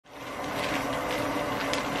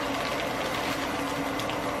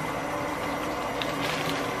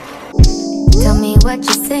what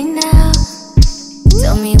you say now.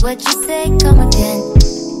 Tell me what you say, come again.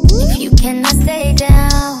 If you cannot stay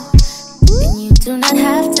down, then you do not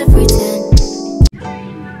have to pretend.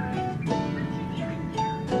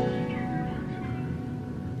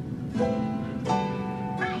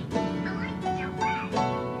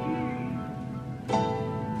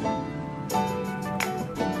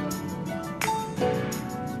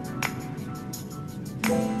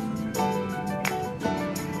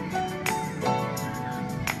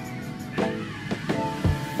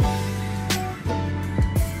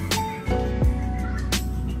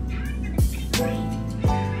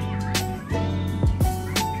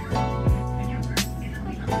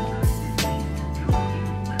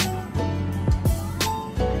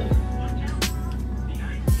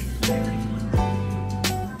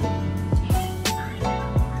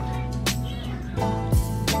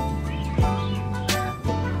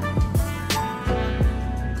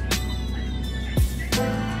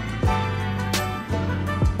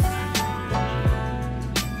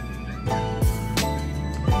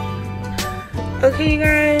 Okay, you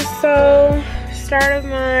guys, so start of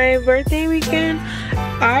my birthday weekend.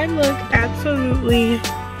 I look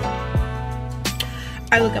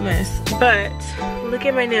a mess, but look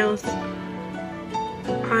at my nails.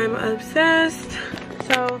 I'm obsessed.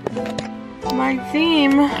 So my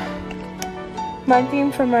theme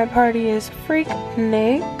for my party is Freak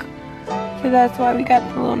Nick. So that's why we got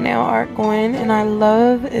the little nail art going, and I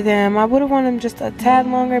love them. I would have wanted them just a tad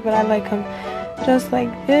longer, but I like them just like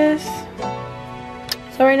this.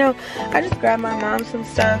 So right now, I just grabbed my mom some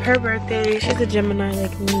stuff. Her birthday, she's a Gemini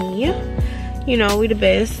like me. You know, we the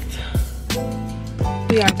best.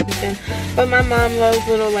 We opposite. But my mom loves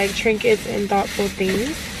little like trinkets and thoughtful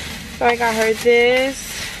things. So I got her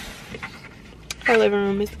this. Her living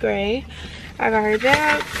room is gray. I got her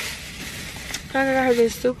that. I got her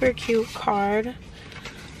this super cute card.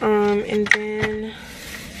 And then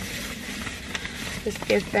this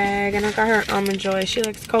gift bag. And I got her Almond Joy. She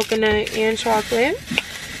likes coconut and chocolate.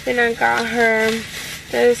 Then I got her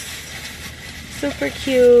this super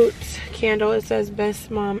cute candle. It says best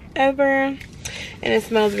mom ever, and it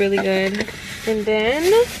smells really good. And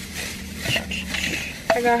then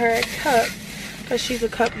I got her a cup because she's a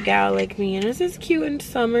cup gal like me, and this is cute and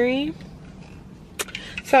summery.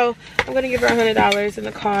 So I'm gonna give her $100 in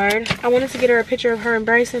the card. I wanted to get her a picture of her and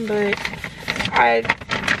Bryson, but I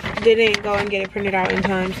didn't go and get it printed out in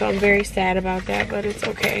time, so I'm very sad about that, but it's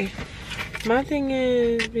okay. My thing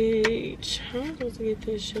is, bitch, how am I supposed to get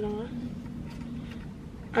this shit on?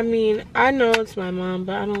 I mean, I know it's my mom,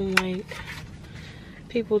 but I don't like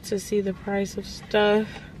people to see the price of stuff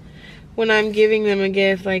when I'm giving them a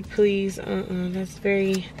gift. Like, please, that's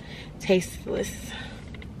very tasteless.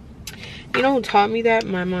 You know who taught me that?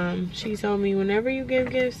 My mom. She told me whenever you give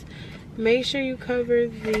gifts, make sure you cover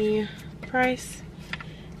the price,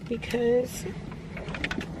 because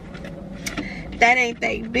that ain't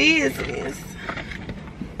their business.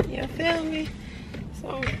 You feel me?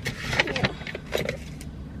 So, yeah.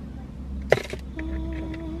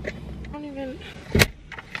 I don't even...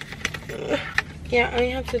 yeah, I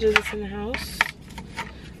have to do this in the house,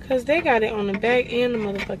 because they got it on the back and the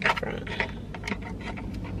motherfucking front.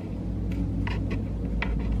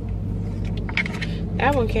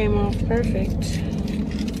 That one came off perfect.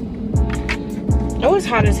 Oh, it's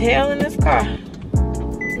hot as hell in this car.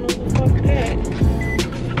 Fuck that.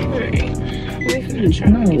 Alright. We're gonna try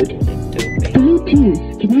to get it.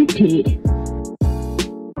 Bluetooth connected.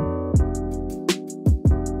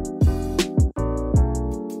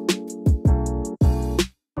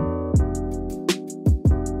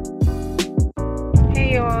 Hey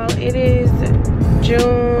y'all, it is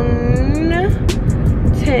June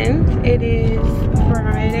 10th. It is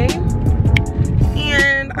Friday.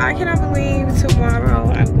 And I cannot believe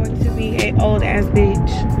tomorrow I'm going to be an old ass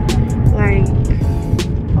bitch. Like,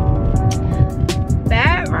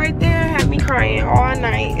 that right there had me crying all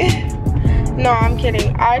night. No, I'm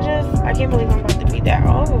kidding. I can't believe I'm about to be that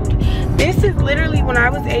old. This is literally when I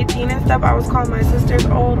was 18 and stuff, I was calling my sisters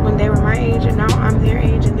old when they were my age, and now I'm their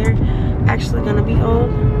age and they're actually gonna be old,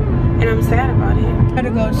 and I'm sad about it. I had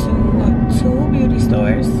to go to 2 beauty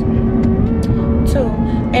stores. 2,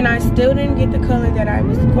 and I still didn't get the color that I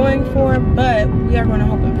was going for, but we are gonna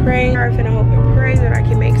hope and pray. I'm gonna hope and pray that I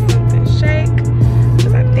can make something shake,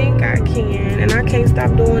 because I think I can, and I can't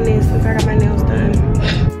stop doing this since I got my nails done.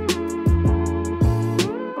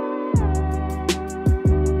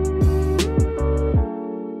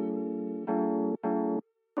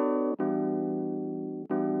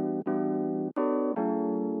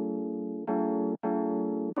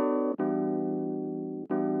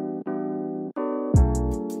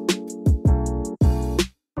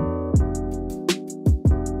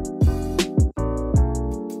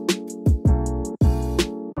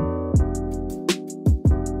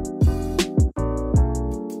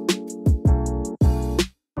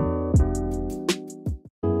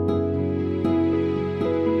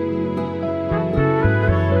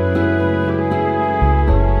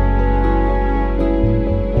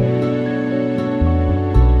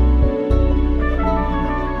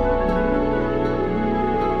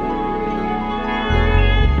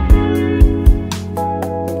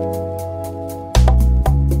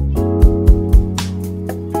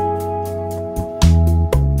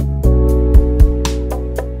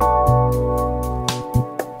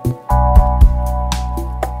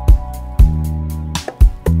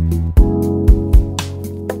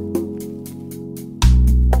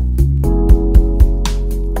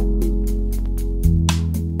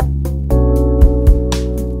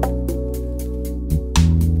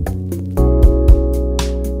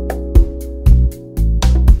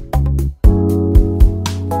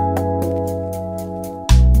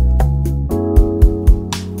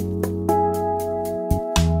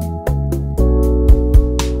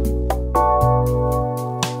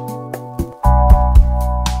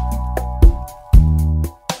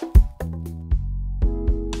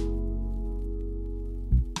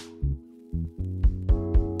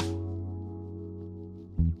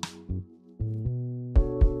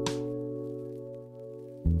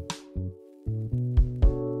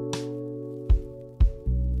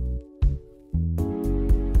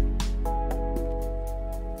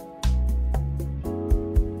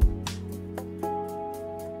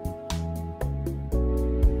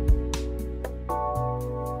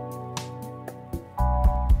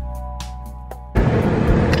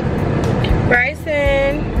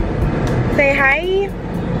 Say hi.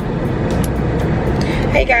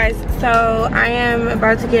 Hey guys, so I am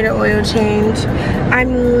about to get an oil change. I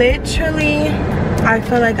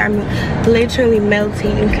feel like I'm literally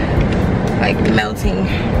melting. Like melting.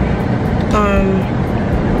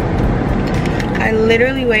 I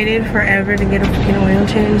literally waited forever to get a freaking oil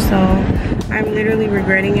change, so I'm literally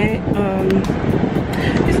regretting it.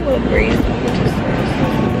 It's a little breeze.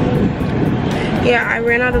 Yeah, I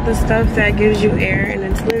ran out of the stuff that gives you air, and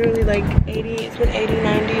it's literally like 80, it's been 80,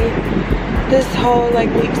 90 this whole like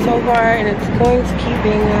week so far, and it's going to keep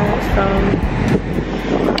being that. So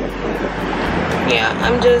yeah,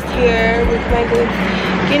 I'm just here with my boots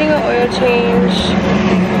getting an oil change.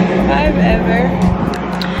 If I've ever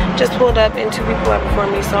just pulled up and 2 people up before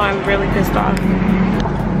me, so I'm really pissed off.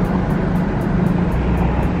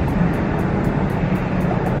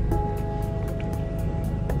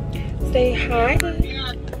 Say hi.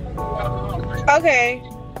 Okay.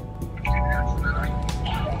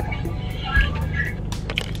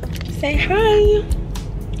 Say hi.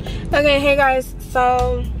 Okay, hey guys,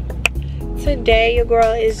 so today your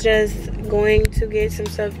girl is just going to get some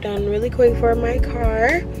stuff done really quick for my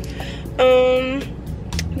car.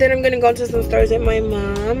 Then I'm gonna go to some stores with my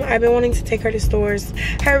mom. I've been wanting to take her to stores.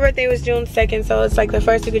 Her birthday was June 2nd, so it's like the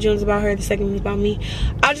first week of June is about her, the second week is about me.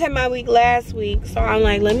 I just had my week last week, so I'm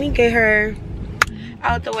like, let me get her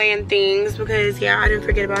out the way and things, because yeah, I didn't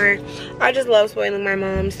forget about her. I just love spoiling my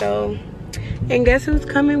mom. So, and guess who's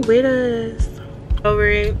coming with us? Over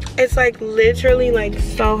it. It's like literally like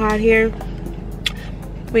so hot here.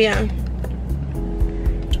 But yeah,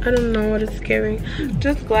 I don't know what it's giving.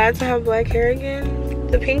 Just glad to have black hair again.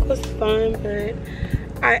 The pink was fun, but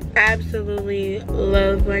I absolutely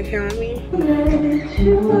love black hair on me.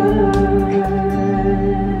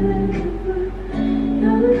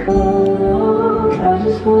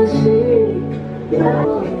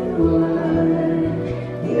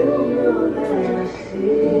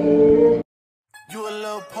 You a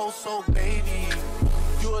little post-so baby.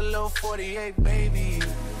 You a little 48 baby.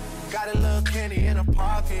 Got a little candy in her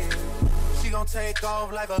pocket. She gon' take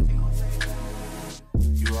off like a...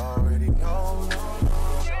 You already know.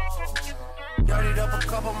 Dirtied up a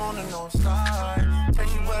cup, I'm on the north side.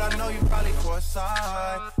 Text you, but I know you probably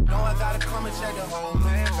courtside. Know I gotta come and check the whole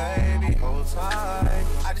man, baby. Hold tight.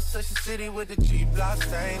 I just touched the city with the G-block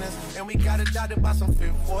stainers, and we got adopted by some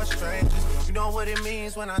 5th-4 strangers. You know what it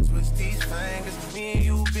means when I twist these fingers. Me and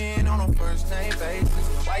you being on a first-name basis.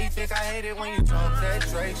 Why you think I hate it when you talk that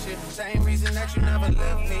Drake shit? Same reason that you never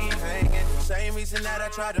left me hanging. Same reason that I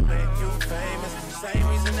tried to make you famous. Same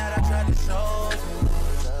reason that I tried to show you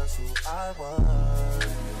just who I was.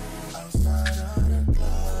 Outside of the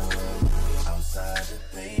club, outside the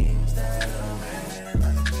things that a man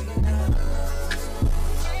like me does.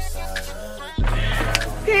 Outside of the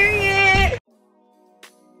Period.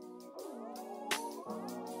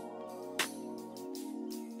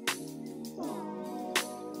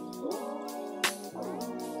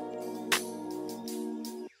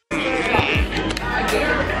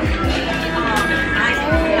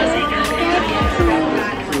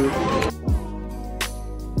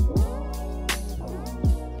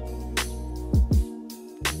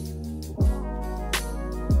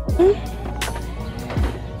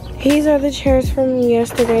 These are the chairs from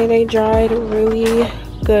yesterday. They dried really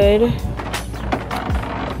good.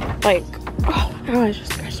 Like, oh my gosh,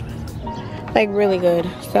 just scratched myself. Like really good.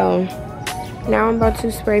 So now I'm about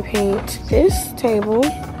to spray paint this table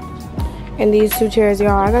and these 2 chairs,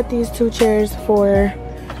 y'all. I got these 2 chairs for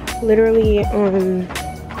literally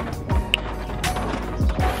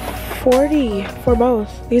 $40 for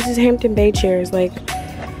both. These is Hampton Bay chairs, like,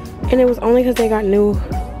 and it was only because they got new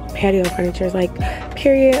patio furniture. Like,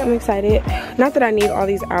 period. I'm excited. Not that I need all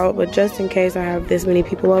these out, but just in case I have this many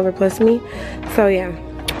people over plus me. So yeah,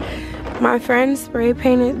 my friend spray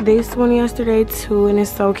painted this one yesterday too, and it's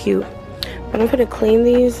so cute. But I'm gonna clean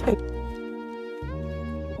these.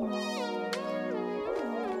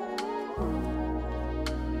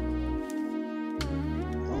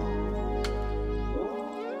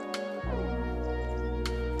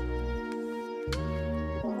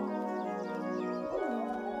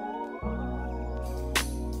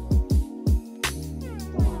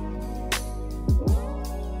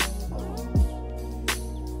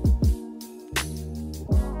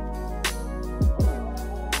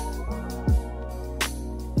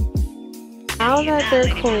 Now that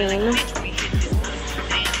they're clean,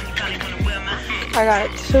 I got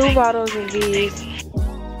 2 bottles of these.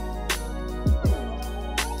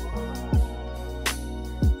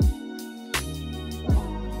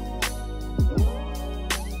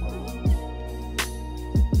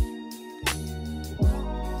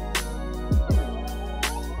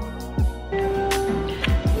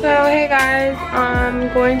 So hey guys,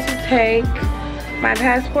 I'm going to take my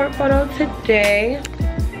passport photo today.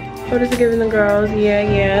 What is it giving the girls?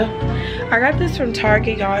 Yeah. I got this from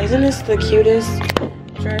Target, y'all. Isn't this the cutest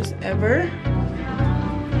dress ever?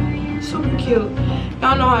 Super cute.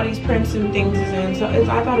 Y'all know how these prints and things is in, so I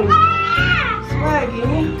thought it was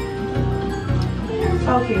swaggy.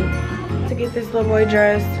 So cute. To get this little boy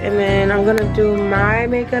dressed, and then I'm gonna do my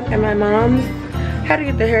makeup and my mom's. Had to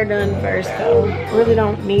get the hair done first though. Really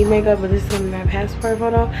don't need makeup, but this is gonna be my passport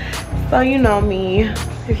photo. So you know me.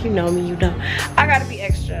 If you know me, you know. I gotta be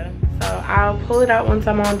extra. So I'll pull it out once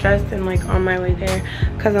I'm all dressed and like on my way there,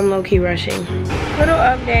 because I'm low-key rushing. Little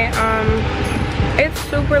update, it's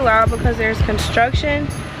super loud because there's construction.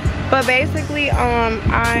 But basically,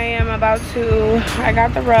 I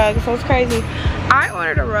got the rug, so it's crazy. I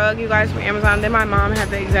ordered a rug, you guys, from Amazon. Then my mom had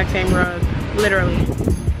the exact same rug, literally.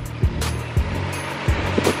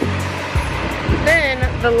 Then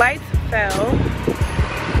the lights fell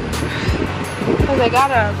because they got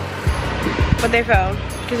up, but they fell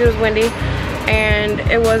because it was windy and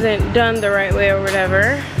it wasn't done the right way or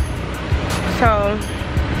whatever. So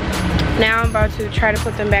now I'm about to try to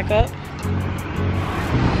put them back up.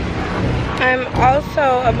 I'm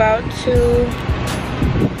also about to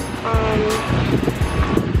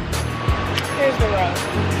here's the rug.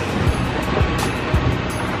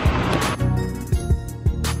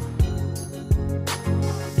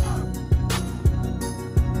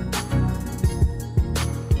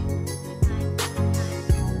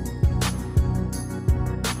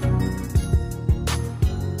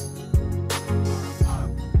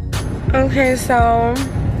 Okay, so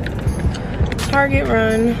Target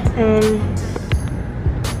run.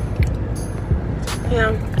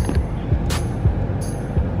 Yeah.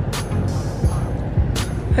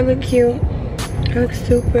 I look cute. I look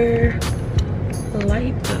super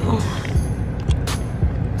light though.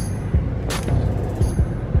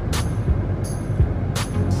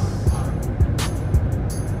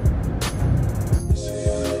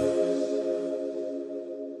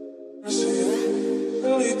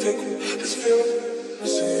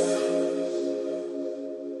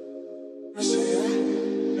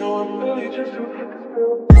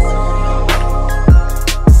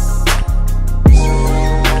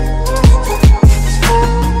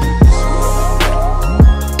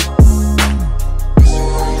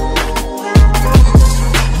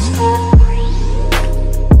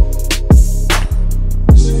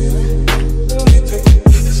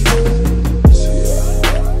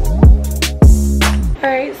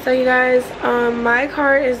 So you guys, my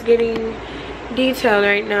car is getting detailed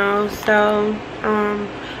right now, so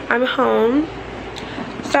I'm home.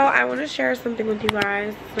 So I want to share something with you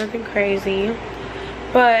guys. It's nothing crazy,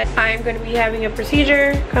 but I'm going to be having a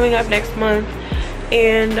procedure coming up next month,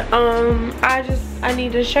 and I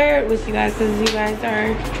need to share it with you guys because you guys are,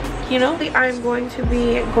 you know, I'm going to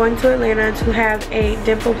be going to Atlanta to have a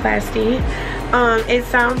dimpleplasty. It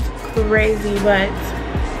sounds crazy, but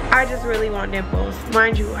I just really want dimples.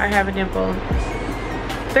 Mind you, I have a dimple.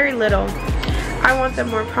 Very little. I want them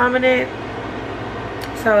more prominent.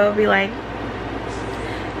 So it'll be like,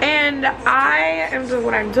 and I am doing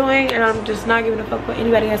what I'm doing, and I'm just not giving a fuck what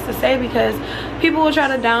anybody has to say, because people will try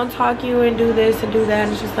to down talk you and do this and do that,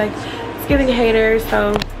 and it's just like, it's giving haters.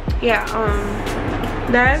 So yeah,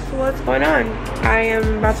 that's what's going on. I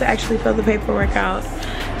am about to actually fill the paperwork out.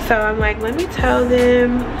 So I'm like, let me tell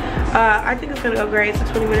them. I think it's gonna go great. It's a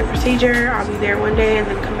 20-minute procedure. I'll be there one day and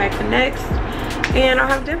then come back the next, and I'll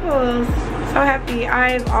have dimples. So happy.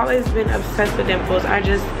 I've always been obsessed with dimples.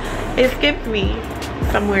 It skipped me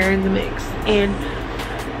somewhere in the mix. And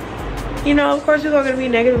you know, of course people are gonna be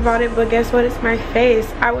negative about it, but guess what? It's my face.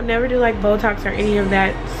 I would never do like Botox or any of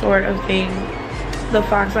that sort of thing, the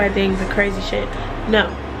fox eye thing, the crazy shit. No,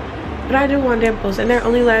 but I do want dimples, and they're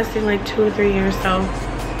only lasting like 2 or 3 years. So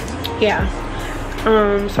yeah.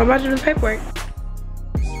 So I'm about to do the paperwork.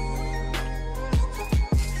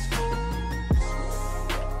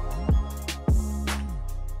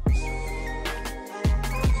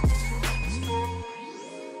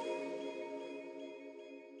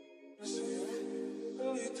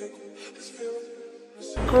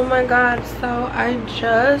 Oh my god, so I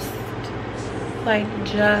just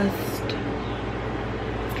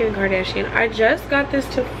Kim Kardashian, I just got this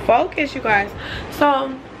to focus, you guys.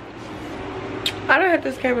 So I don't have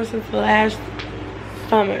this camera since last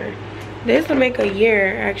summer. This will make a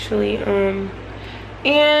year actually.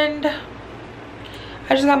 And I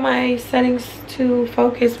just got my settings to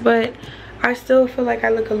focus, but I still feel like I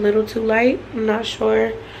look a little too light. I'm not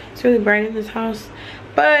sure. It's really bright in this house,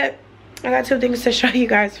 but I got two things to show you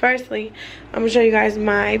guys. Firstly, I'm gonna show you guys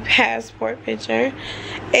my passport picture.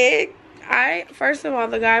 First of all,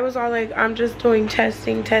 the guy was all like, I'm just doing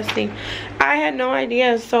testing. I had no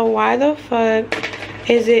idea. So why the fuck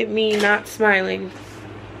is it me not smiling?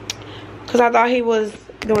 Because I thought he was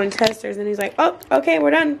doing testers, and he's like, oh, okay,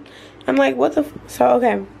 we're done. I'm like, what the so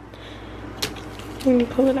okay, let me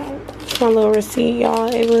pull it out. It's my little receipt,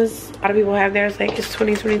 y'all. It was, a lot of people have theirs like it's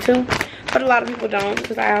 2022, but a lot of people don't,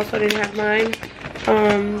 because I also didn't have mine.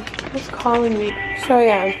 What's calling me? So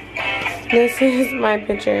yeah, this is my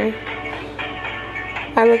picture.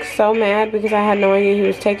 I look so mad because I had no idea he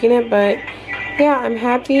was taking it, but yeah, I'm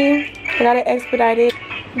happy. I got it expedited.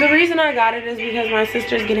 The reason I got it is because my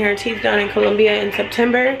sister's getting her teeth done in Colombia in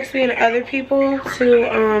September. Expecting other people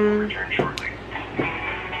to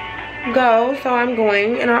go, so I'm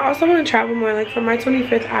going. And I also want to travel more. Like for my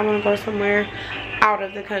 25th, I want to go somewhere out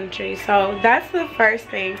of the country. So that's the first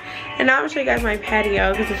thing. And now I'm gonna show you guys my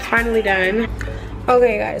patio because it's finally done.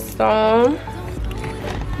 Okay guys, so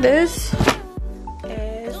this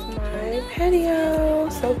is my patio.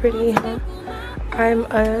 So pretty, huh? I'm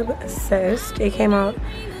obsessed. It came out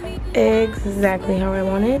exactly how I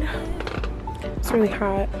wanted. It's really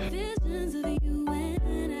hot.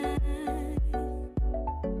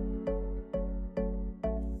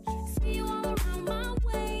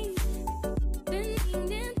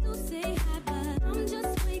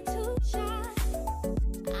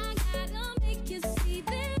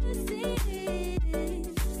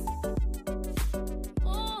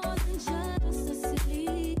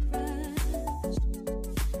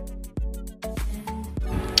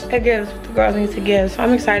 It gives, the girls need to give, so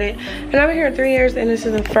I'm excited. And I've been here 3 years, and this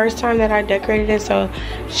is the first time that I decorated it, so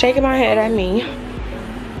shaking my head at me.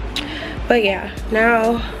 But yeah,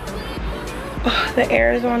 now the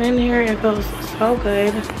air is on in here. It feels so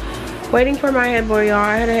good. Waiting for my headboard, y'all.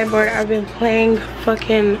 I had a headboard. I've been playing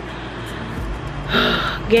fucking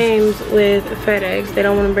games with FedEx. They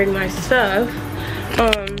don't want to bring my stuff.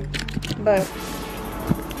 But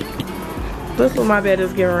this is what my bed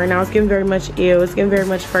is giving right now. It's giving very much ew. It's giving very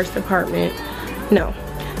much first apartment. No.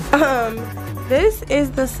 This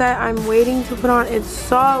is the set I'm waiting to put on. It's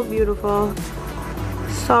so beautiful.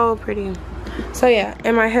 So pretty. So yeah,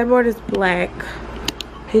 and my headboard is black.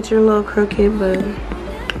 Picture a little crooked, but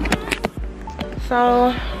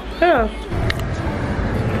so yeah.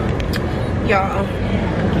 Y'all.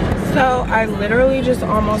 So I literally just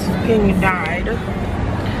almost fucking died.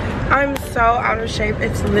 I'm so out of shape,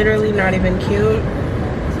 it's literally not even cute.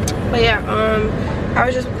 But yeah, I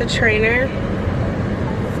was just with the trainer.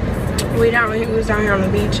 He was down here on the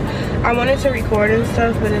beach. I wanted to record and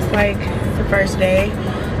stuff, but it's like the first day.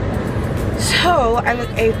 So I look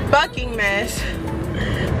a fucking mess.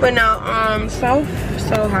 But now, so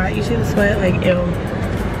hot. You see the sweat, like ew.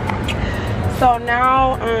 So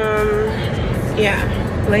now, yeah,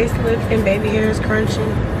 lace lip and baby hair is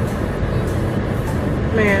crunching.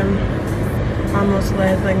 Man, almost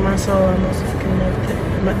left, like my soul almost fucking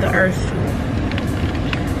left the earth.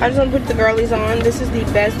 I just want to put the girlies on. This is the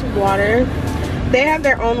best water. They have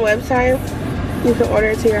their own website. You can order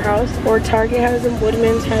it to your house, or Target has them,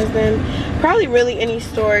 Woodman's has them, probably really any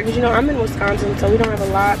store, because you know I'm in Wisconsin, so we don't have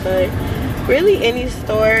a lot, but really any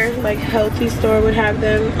store, like healthy store, would have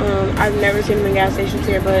them. I've never seen them in gas stations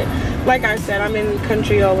here, but like I said, I'm in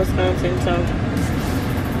country old Wisconsin, so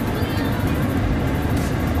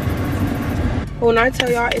when I tell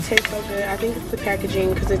y'all it tastes so good, I think it's the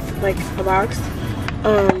packaging, because it's like a box.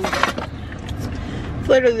 It's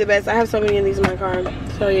literally the best. I have so many of these in my car.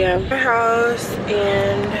 So yeah, my house,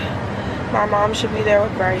 and my mom should be there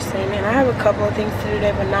with Bryson, and I have a couple of things to do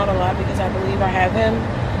today, but not a lot because I believe I have him.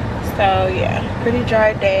 So yeah, pretty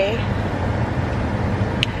dry day,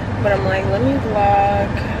 but I'm like, let me vlog.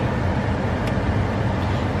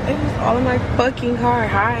 This is all in my fucking car.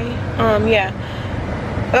 Hi. Yeah,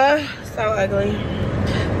 so ugly.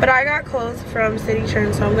 But I got clothes from City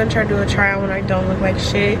Trend, so I'm gonna try to do a try on when I don't look like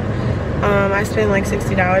shit. I spent like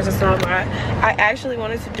 $60. That's not a lot. I actually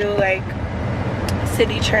wanted to do like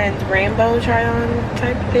City Trend's rainbow try on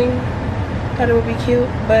type thing. Thought it would be cute,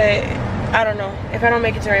 but I don't know. If I don't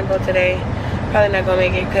make it to rainbow today, probably not gonna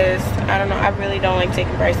make it, because I don't know. I really don't like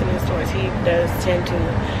taking Bryson in stores. He does tend to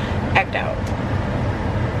act out.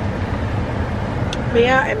 But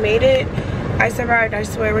yeah, I made it. I survived, I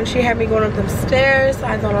swear. When she had me going up them stairs,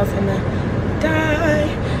 I thought I was gonna die.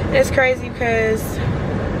 And it's crazy because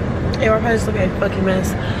yeah, we're probably just looking at a fucking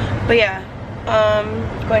mess. But yeah,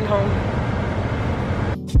 going home.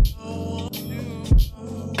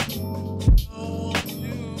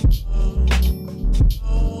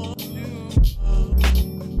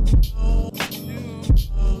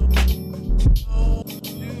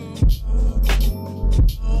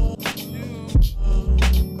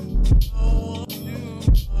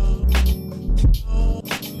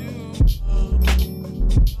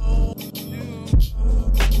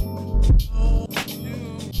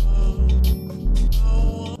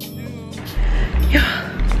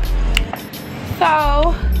 So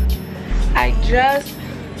I just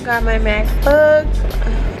got my MacBook.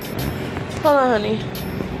 Hold on, honey.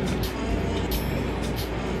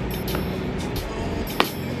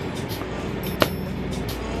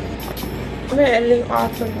 I've been editing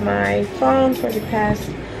off of my phone for the past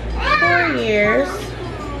 4 years.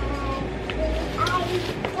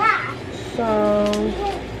 So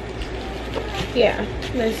yeah,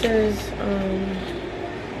 this is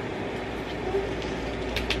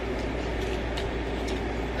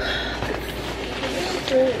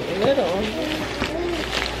really little.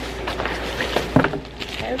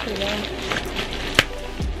 Heavy though.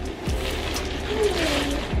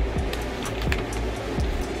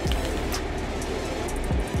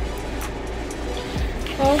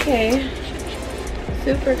 Okay,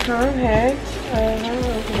 super compact.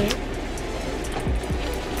 Okay.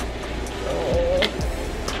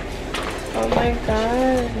 Oh my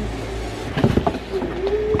god.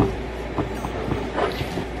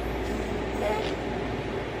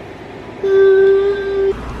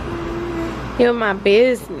 You're my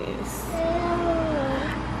business.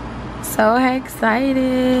 So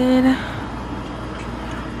excited.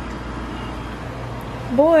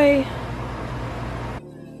 Boy.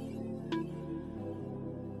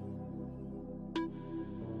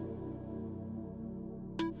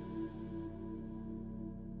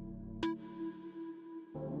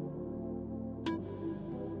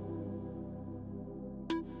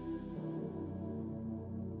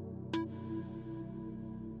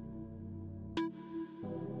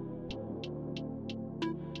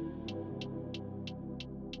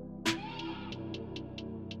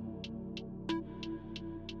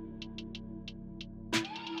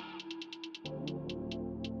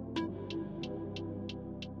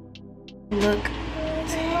 Look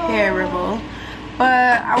terrible,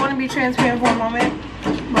 but I want to be transparent for a moment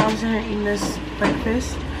while I'm sitting here eating this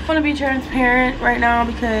breakfast. I want to be transparent right now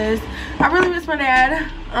because I really miss my dad.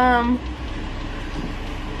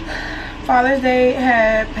 Father's Day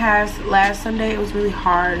had passed last Sunday. It was really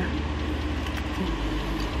hard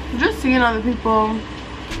just seeing other people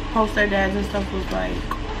post their dads and stuff. Was like,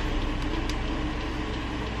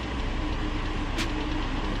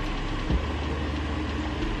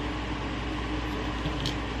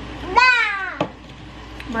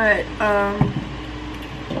 but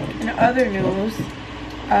in other news,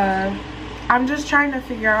 I'm just trying to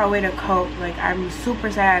figure out a way to cope. Like, I'm super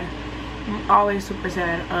sad. I'm always super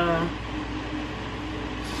sad.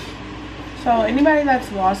 So anybody that's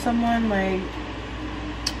lost someone, like,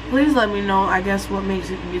 please let me know, I guess, what makes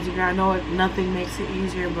it easier. I know nothing makes it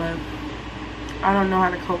easier, but I don't know how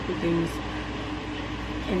to cope with things,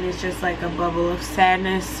 and it's just like a bubble of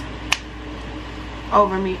sadness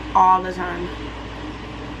over me all the time.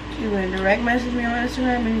 You can direct message me on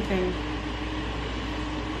Instagram, anything.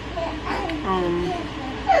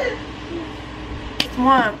 Just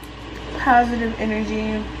want positive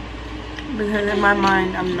energy, because in my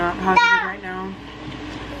mind I'm not positive right now.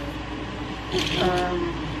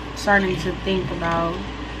 Starting to think about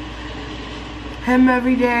him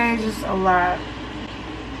every day, just a lot.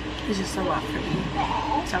 It's just a lot for me.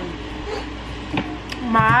 So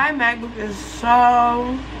my MacBook is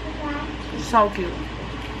so cute.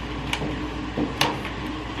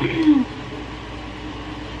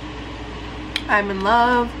 I'm in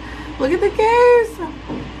love. Look at the case.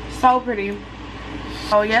 So pretty.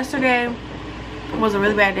 So yesterday was a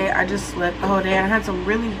really bad day. I just slept the whole day and I had some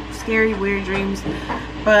really scary, weird dreams.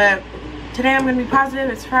 But today I'm gonna be positive.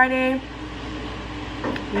 It's Friday.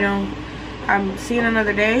 You know, I'm seeing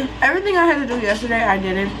another day. Everything I had to do yesterday, I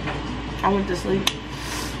did it. I went to sleep.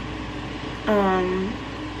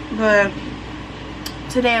 But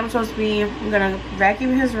today I'm gonna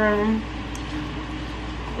vacuum his room,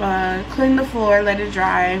 clean the floor, let it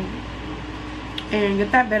dry, and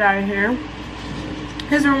get that bed out of here.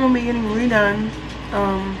 His room will be getting redone.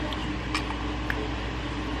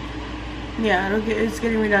 Yeah, it's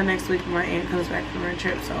getting redone next week when my aunt comes back from her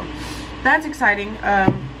trip, so that's exciting.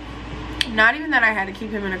 Not even that I had to keep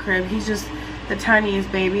him in a crib. He's just the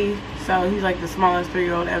tiniest baby, so he's like the smallest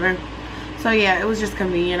 3-year-old ever. So yeah, it was just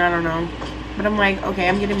convenient. I don't know. But I'm like, okay,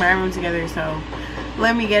 I'm getting my room together, so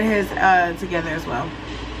let me get his together as well.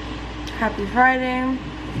 Happy Friday.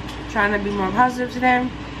 Trying to be more positive today.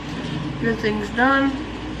 Get things done.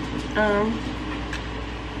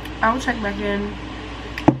 I will check back in.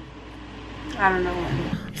 I don't know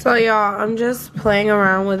when. So y'all, I'm just playing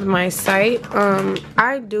around with my site.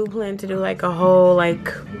 I do plan to do like a whole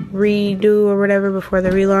like redo or whatever before the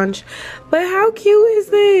relaunch. But how cute is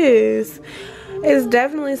this? It's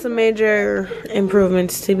definitely some major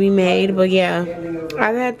improvements to be made, but yeah,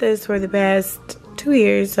 I've had this for the past 2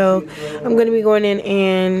 years. So I'm going to be going in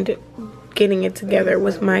and getting it together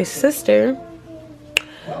with my sister.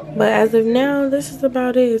 But as of now, this is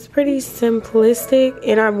about it. It's pretty simplistic,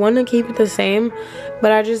 and I want to keep it the same,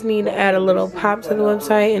 but I just need to add a little pop to the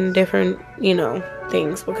website and different, you know,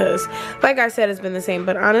 things, because like I said, it's been the same.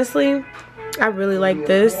 But honestly, I really like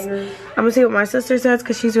this. I'm gonna see what my sister says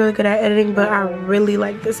because she's really good at editing, but I really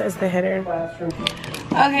like this as the header.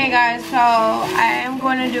 Okay guys, so I am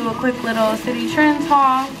going to do a quick little City Trends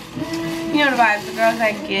haul. You know the vibes, the girls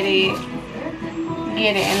that get it,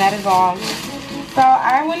 and that is all. So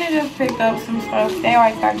I wanted to pick up some stuff. They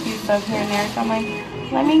always got cute stuff here and there, so I'm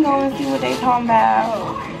like, let me go and see what they talking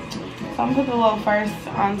about. So I'm gonna put the little first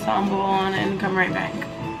ensemble on and come right back.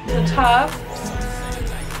 The top,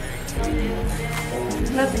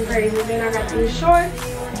 nothing crazy. Then I got these shorts.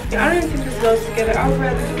 I don't even think this goes together. I would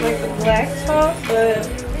rather do like the black top, but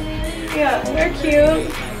yeah, they're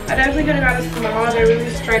cute. I definitely could have got a small. They're really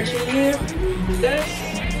stretchy. This,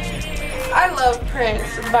 I love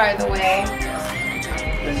prints, by the way.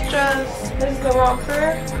 This is the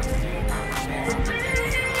romper,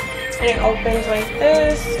 and it opens like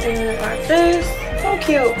this, and then it like this. So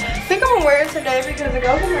cute. I think I'm gonna wear it today because it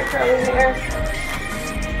goes with my curly hair.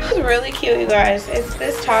 It's really cute, you guys. It's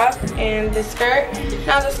this top and this skirt.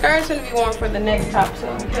 Now the skirt is gonna be worn for the next top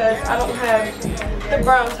too, because I don't have the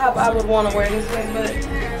brown top I would want to wear this with. But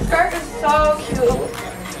the skirt is so cute.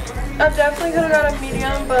 I definitely could have got a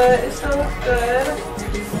medium, but it still looks good.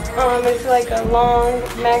 It's like a long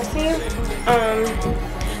maxi.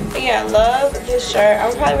 But yeah, I love this shirt. I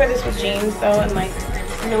would probably wear this with jeans though, and like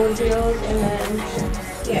no heels, and then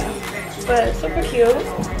yeah. But it's super cute.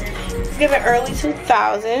 It's giving early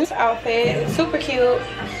 2000s outfit. It's super cute.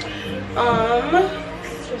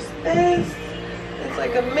 It's just this. It's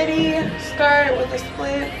like a midi skirt with a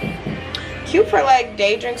split. Cute for like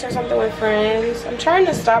day drinks or something with friends. I'm trying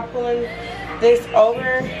to stop pulling this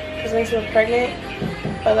over because it makes me feel pregnant.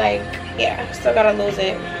 But like, yeah, still gotta lose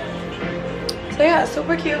it. So yeah,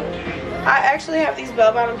 super cute. I actually have these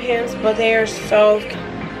bell-bottom pants, but they are so cute.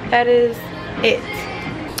 That is it.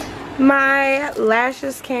 My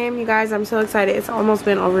lashes came, you guys. I'm so excited. It's almost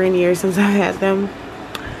been over a year since I've had them.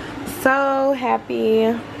 So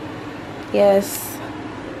happy. Yes,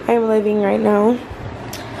 I am living right now.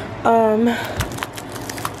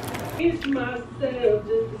 It's myself just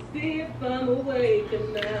to see if I'm awake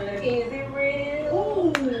tonight. Is it real?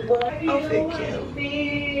 Ooh, what do you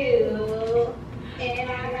feel? And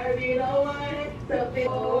I gotta be the one to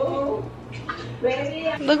feel.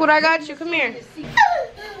 Baby, look what I got you. Come here.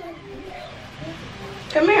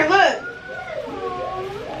 Come here, look.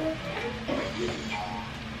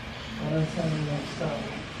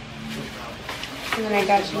 And then I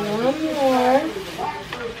got you one more.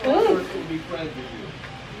 Ooh.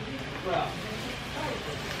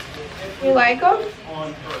 You like them?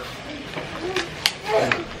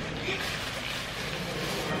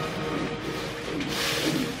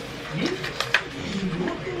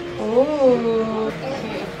 Ooh.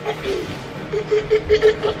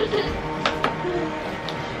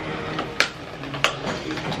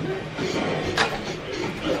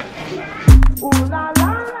 Ooh la la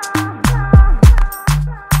la.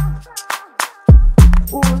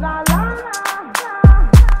 Ooh la la la.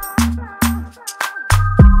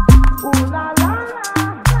 Ooh la la la.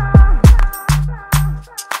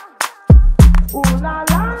 Ooh la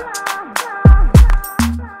la la.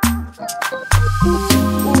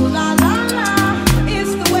 Ooh la la la.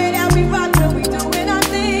 It's the way that we rock when we doing our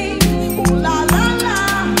thing. Ooh la la la.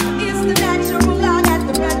 It's the natural law that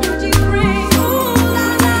the refugees bring. Ooh la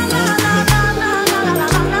la la la la la la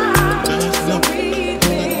la la. So we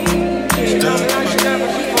think.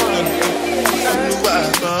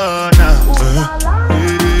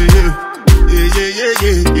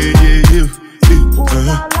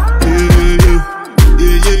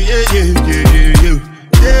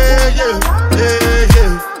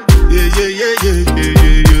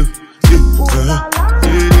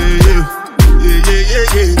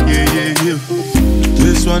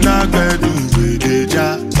 This one I can do with the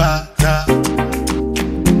jabba.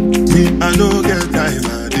 Me, I no get time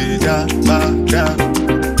at the jabba.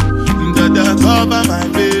 Dada cover my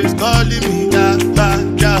face, calling me jabba.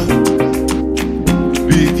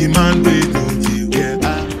 Biggie man, wait until you get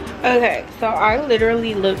out. Okay, so I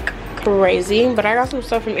literally look crazy, but I got some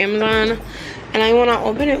stuff from Amazon, and I want to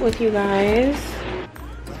open it with you guys.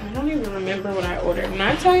 I don't even remember what I ordered. When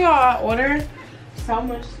I tell y'all I ordered so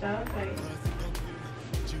much stuff, like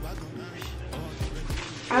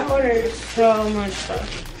I ordered so much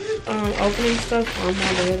stuff. Opening stuff on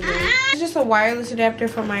my bed. It's just a wireless adapter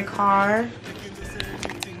for my car.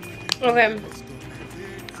 Okay,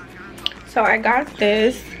 So I got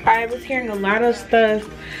this. I was hearing a lot of stuff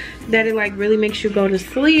that it like really makes you go to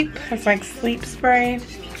sleep. It's like sleep spray.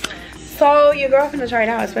 So your girl finna try it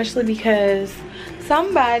out, especially because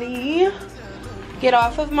somebody get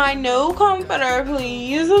off of my new comforter,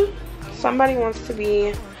 please. Somebody wants to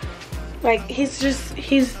be like, he's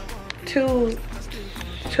too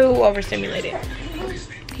overstimulated.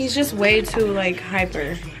 He's just way too like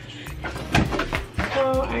hyper.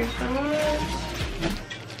 So I got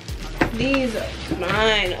these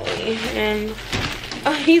finally, and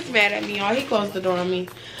he's mad at me, y'all. He closed the door on me.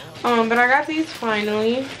 But I got these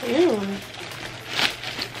finally. Ew.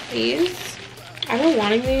 These, I've been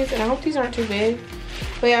wanting these, and I hope these aren't too big.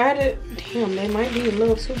 But yeah, I had to, damn, they might be a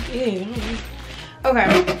little too big. I don't know.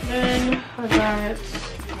 Okay, then I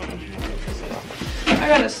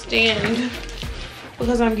got a stand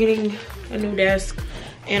because I'm getting a new desk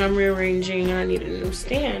and I'm rearranging and I need a new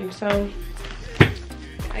stand. So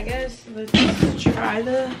I guess let's try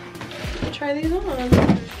these on.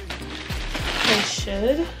 They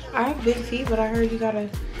should. I have big feet, but I heard you gotta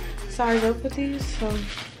size up with these, so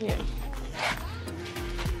yeah.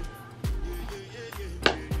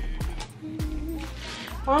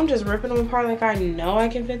 Well, I'm just ripping them apart like I know I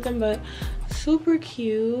can fit them, but super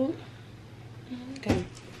cute. Okay.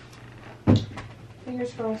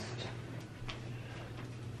 Fingers crossed.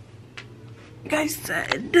 Like I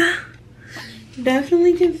said,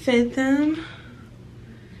 definitely can fit them.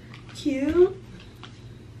 Cute.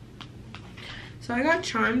 So I got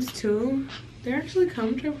charms too. They're actually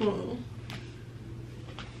comfortable.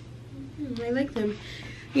 I like them.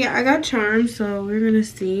 Yeah, I got charms, so we're gonna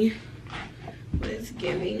see what it's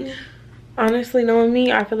giving. Honestly, knowing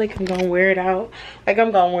me, I feel like I'm gonna wear it out. Like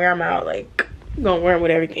I'm gonna wear them out. Like I'm gonna wear them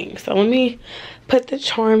with everything. So let me put the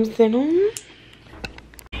charms in them.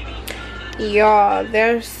 Y'all,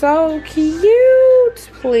 they're so cute.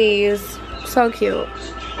 Please, so cute.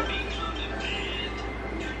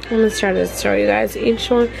 I'm gonna try to show you guys each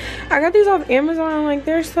one. I got these off Amazon. Like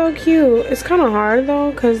they're so cute. It's kind of hard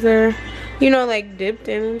though because they're, you know, like dipped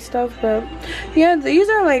in and stuff. But yeah, these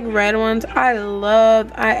are like red ones. I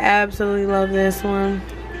absolutely love this one.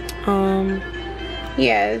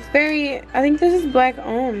 Yeah, it's very, I think this is black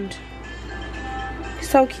owned.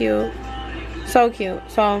 So cute, so cute.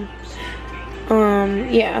 So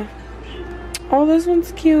yeah, oh, this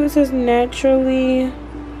one's cute. It says naturally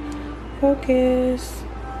focus.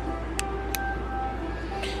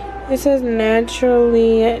 It says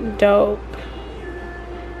naturally dope.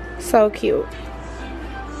 So cute.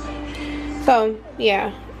 So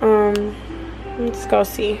yeah, let's go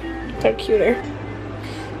see. They're cuter.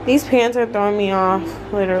 These pants are throwing me off,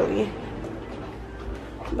 literally.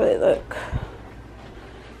 But look,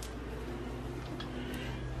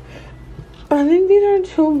 I think these are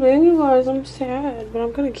too big, you guys. I'm sad, but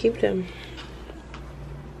I'm gonna keep them.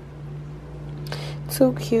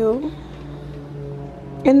 So cute.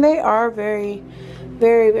 And they are very,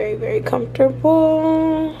 very, very, very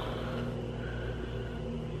comfortable.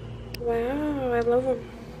 Wow, I love them.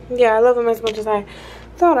 Yeah, I love them as much as I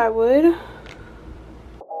thought I would.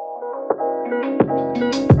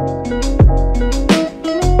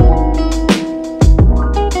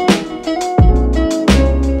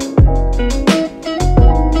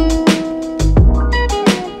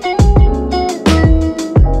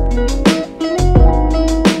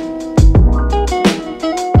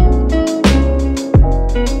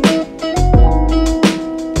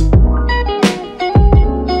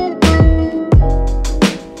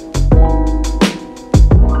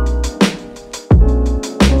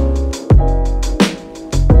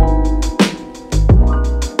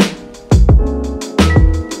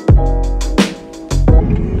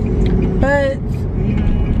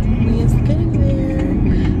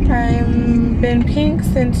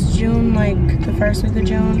 Since June, like the first week of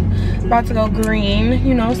June. About to go green,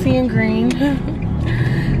 you know, seeing green.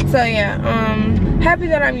 So yeah, happy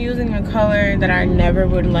that I'm using a color that I never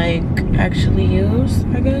would like actually use,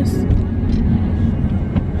 I guess.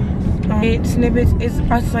 Snippets is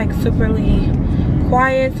like superly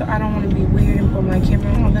quiet, so I don't want to be weird and put my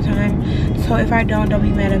camera on all the time. So if I don't be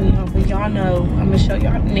mad at me, but y'all know I'm gonna show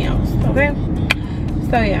y'all nails, okay?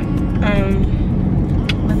 So yeah,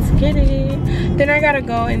 let's get it. Then I gotta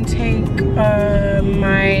go and take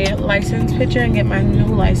my license picture and get my new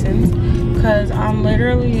license, because I'm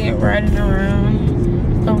literally riding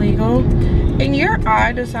around illegal and your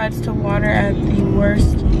eye decides to water at the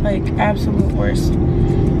worst, like absolute worst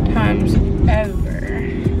times ever.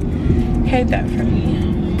 Hate that for me.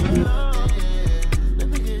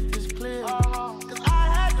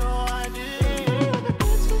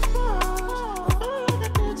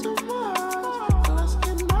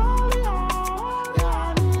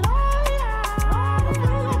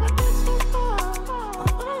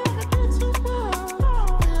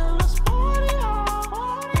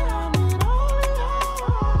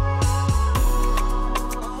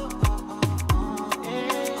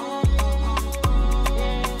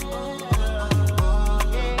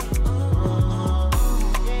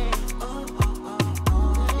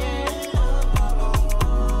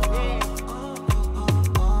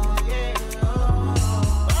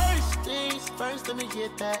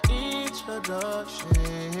 get that introduction.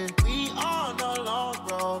 We on the long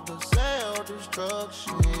road to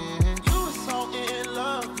self-destruction. You were so in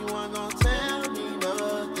love, you weren't gonna tell me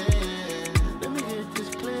nothing. Let me get this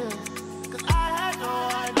clear, cause I had no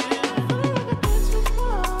idea.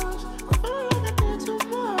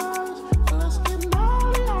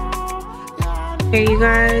 Okay, you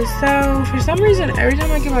guys, so for some reason every time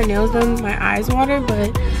I get my nails done my eyes water,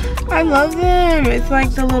 but I love them. It's like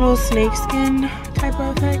the little snake skin type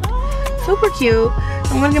of effect. Super cute.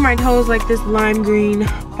 I'm gonna get my toes like this lime green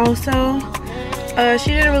also.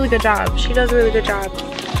 She did a really good job. She does a really good job.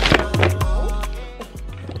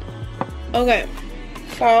 Okay,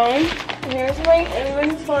 so here's my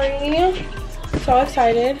inventory. So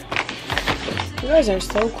excited. You guys are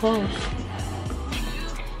so close.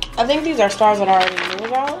 I think these are stars that I already knew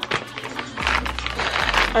about.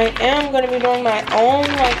 I am going to be doing my own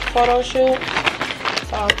like photo shoot.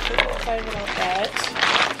 So I'm super excited about that.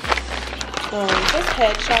 Just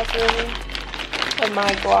headshots really of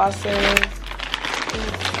my glosses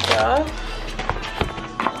and stuff.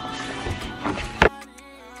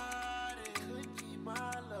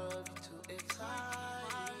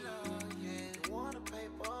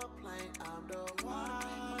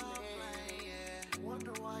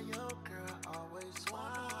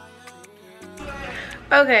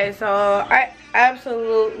 Okay, so I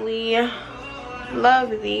absolutely love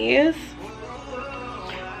these.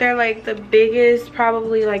 They're like the biggest,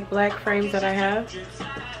 probably like black frames that I have.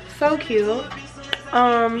 So cute.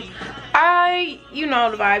 You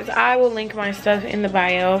know the vibes. I will link my stuff in the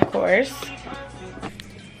bio, of course.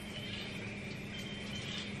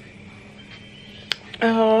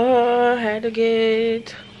 I had to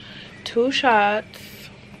get 2 shots.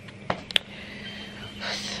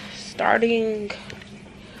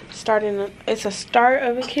 It's a start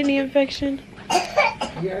of a kidney infection.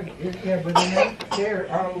 Yeah, but then there,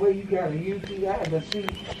 all the way you got a UTI, but see,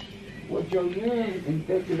 what your urine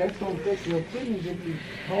infected, that's going to affect your kidneys if you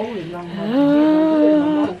hold it long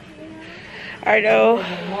enough. I know.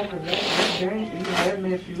 That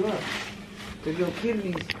mess you up. Because your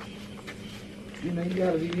kidneys, you know, you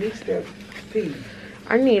got to be mixed up pee.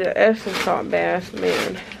 I need an Epsom salt bath,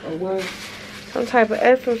 man. Or what? Some type of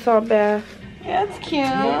Epsom salt bath. Yeah, it's cute.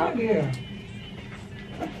 Yeah.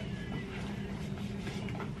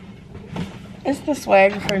 It's the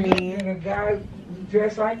swag for me. And a guy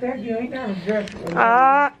dressed like that, you ain't got to dress.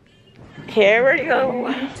 Here we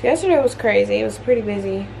go. So yesterday was crazy. It was pretty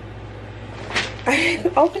busy.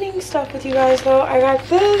 Opening stuff with you guys though. I got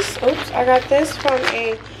this. Oops. I got this from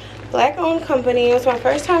a black-owned company. It was my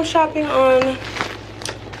first time shopping on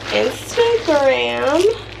Instagram.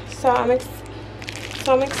 So I'm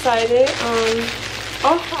excited.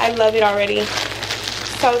 Oh, I love it already.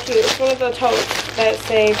 So cute. It's one of the totes that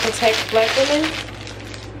say protect black women.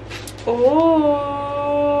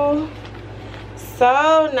 Ooh,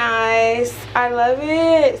 so nice. I love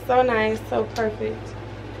it. So nice. So perfect.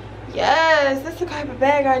 Yes, this is the type of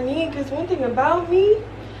bag I need, because one thing about me,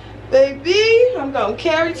 baby, I'm gonna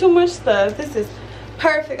carry too much stuff. This is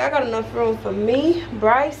perfect. I got enough room for me,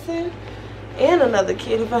 Bryson, and another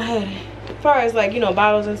kid if I had it. As far as like, you know,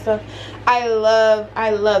 bottles and stuff, I love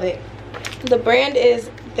it. The brand is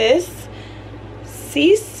this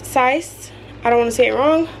Sice. I don't want to say it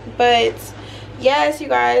wrong, but yes, you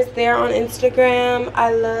guys, they're on Instagram.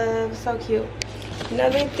 I love, so cute.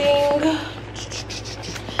 Another thing,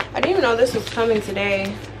 I didn't even know this was coming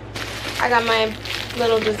today. I got my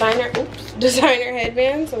little designer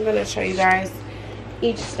headbands. I'm gonna show you guys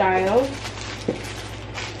each style.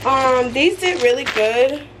 These did really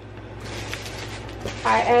good.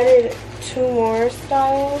 I added 2 more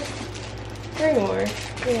styles. 3 more.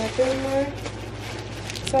 Yeah, 3 more.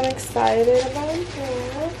 So I'm excited about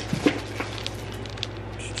that.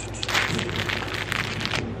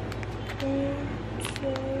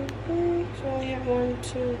 So I have 1,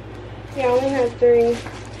 2. Yeah, I only had 3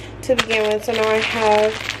 to begin with. So now I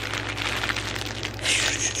have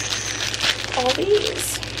all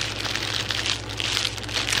these.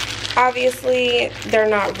 Obviously, they're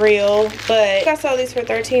not real, but I saw these for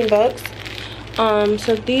 13 bucks.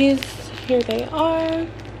 So these, here they are.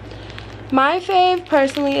 My fave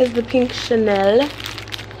personally is the pink Chanel,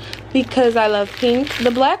 because I love pink. The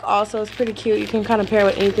black also is pretty cute. You can kind of pair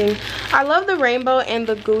with anything. I love the rainbow and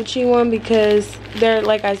the Gucci one because they're,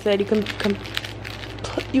 like I said, you can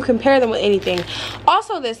pair them with anything.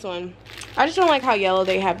 Also this one, I just don't like how yellow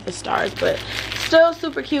they have the stars, but still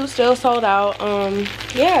super cute, still sold out.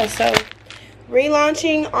 Yeah, so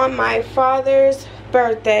relaunching on my father's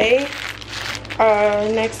birthday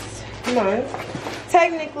next month.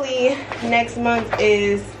 Technically next month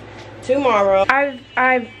is tomorrow.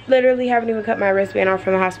 I literally haven't even cut my wristband off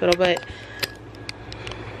from the hospital, but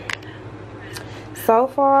so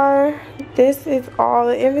far, this is all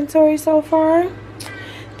the inventory so far.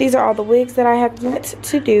 These are all the wigs that I have yet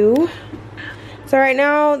to do. So right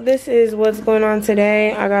now, this is what's going on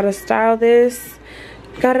today. I gotta style this.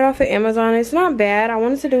 Got it off of Amazon. It's not bad. I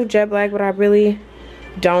wanted to do jet black, but I really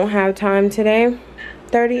don't have time today.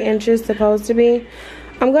 30 inches supposed to be.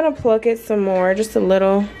 I'm gonna pluck it some more, just a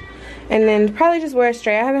little, and then probably just wear it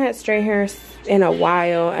straight. I haven't had straight hair in a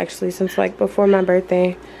while, actually, since like before my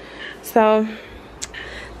birthday. So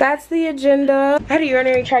that's the agenda. I had a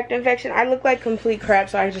urinary tract infection. I look like complete crap,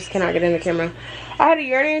 so I just cannot get in the camera. I had a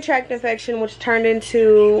urinary tract infection, which turned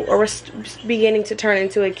into, or was beginning to turn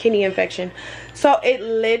into, a kidney infection. So it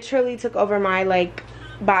literally took over my like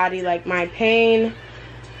body, like my pain.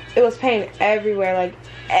 It was pain everywhere, like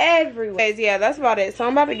everywhere. Yeah, that's about it. So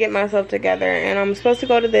I'm about to get myself together, and I'm supposed to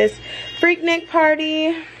go to this Freaknik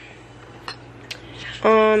party.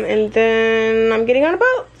 And then I'm getting on a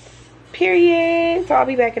boat. Period. So I'll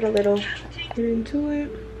be back in a little. Get into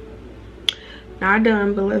it. Not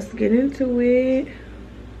done, but let's get into it.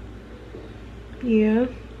 Yeah.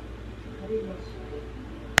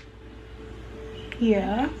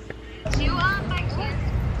 Yeah.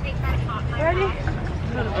 Ready?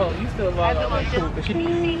 Oh, you still involved?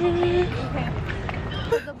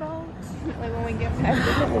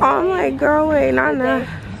 I'm like, girl, wait, not now.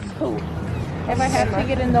 If I have to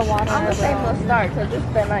get in the water, I'm gonna say must start, because it's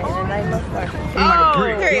been night and the night must start.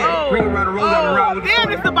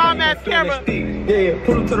 Damn, it's the bomb ass camera. Yeah,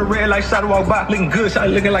 put him to the red light, shot walk by, looking good, shot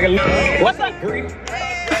looking like a What's up?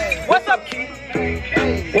 What's up?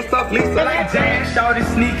 What's up, Lisa? Like Jane, shorty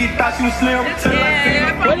sneaky, thought she was slim.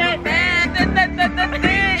 Yeah, what that man?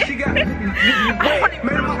 She got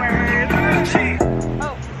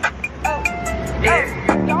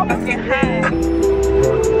Y'all must get high.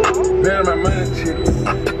 man, my man, shit.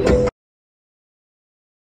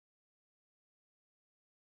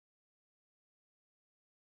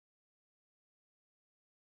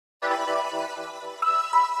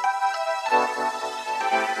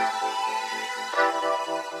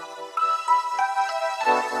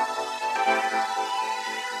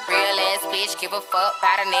 Bitch, give a fuck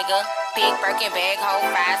about a nigga. Big Birkin bag, hold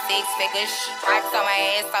 5-6 figures. Stripes on my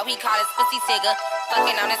ass, so he call his pussy tigger.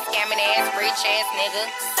 Fucking on a scamming ass, rich ass nigga.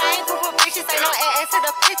 Same group of bitches, ain't no ass to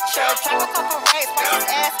the picture. Drop a couple racks, watch his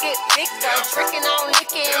ass get bigger. Tricking on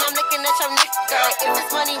licking, I'm looking at your nigga. If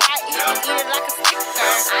it's money right, you can eat it like a sticker.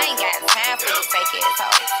 I ain't got time for you fake ass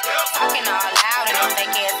hoes. Talking all loud in them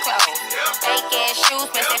fake ass clothes. Fake ass shoes,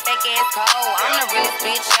 missing fake ass cold. I'm the realest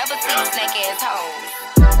bitch ever see snake ass hoes.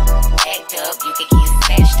 Act up, you can get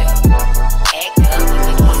smashed up. Act up, you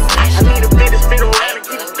can get smashed up. I need a bitch to spin around and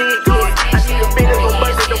keep it thick. I need a bitch that's gonna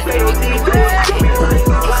bust it, don't play no deep.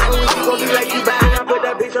 You gon' be like you buying, I put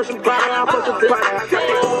that bitch on some fire, I put some fire. I got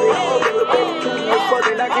that booty, I'm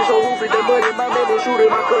fucking, I get so hoopy, the money, my baby shooting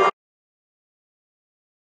my cousin.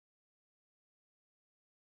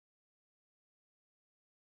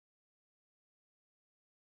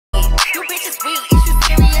 You bitches weak, is you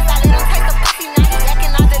serious? I let him take the pussy, now he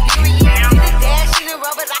acting all delirious. See the dash, she done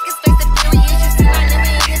rubber like his face the furious. You see my nigga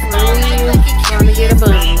in his phone, like lucky curious. Get a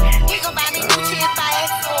bunny. He gon' buy me Gucci if I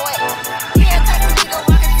ask for it. He a type of nigga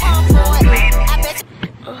walking tall for it. I bet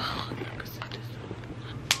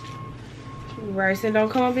you. Bryson, don't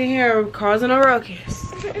come up in here causing a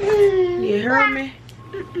ruckus. You heard me?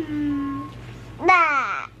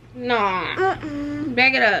 Nah. Nah.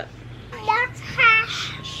 Back it up. That's hash.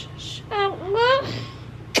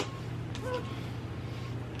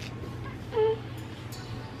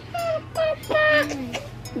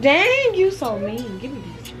 Dang, you so mean. Give me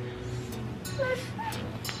this.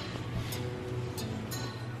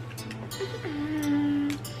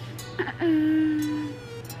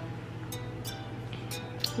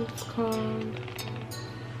 It's called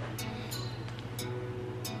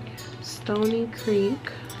Stony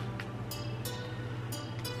Creek.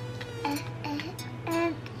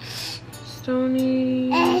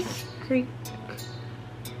 Stony Creek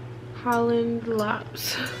Holland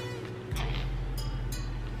Lops.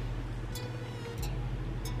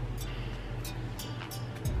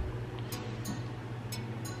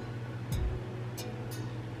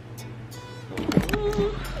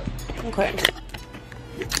 Okay.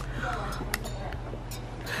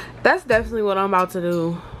 That's definitely what I'm about to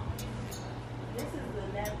do.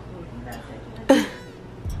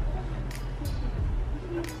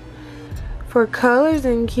 For colors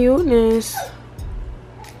and cuteness.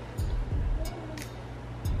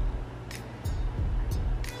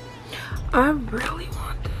 I really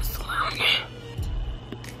want this one.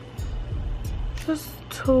 Just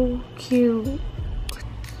too cute.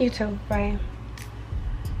 You too, bye.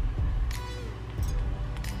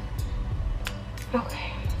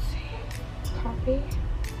 Okay, let's see. Copy.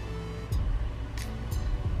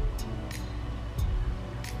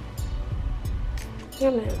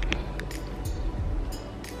 Damn it.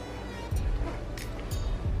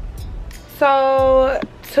 So,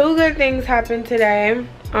 two good things happened today.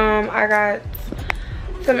 I got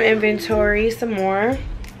some inventory, some more.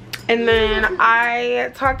 And then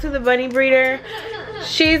I talked to the bunny breeder.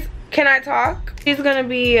 Can I talk? She's gonna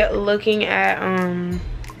be looking at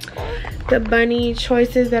the bunny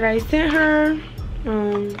choices that I sent her.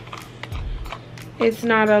 It's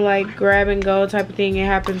not a like grab and go type of thing. It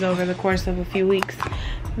happens over the course of a few weeks.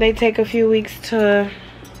 They take a few weeks to,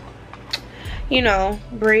 you know,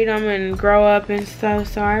 breed them and grow up and stuff.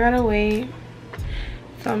 So I gotta wait.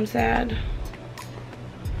 So I'm sad.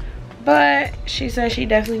 But she said she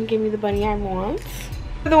definitely can give me the bunny I want.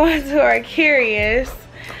 For the ones who are curious,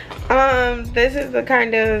 this is the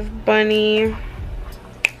kind of bunny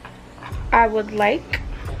I would like.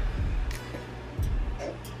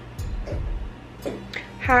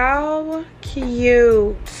 How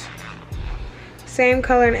cute. Same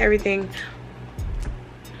color and everything.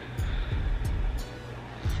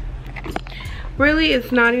 Really,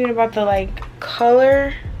 it's not even about the like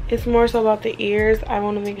color. It's more so about the ears. I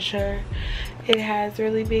want to make sure it has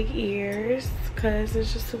really big ears because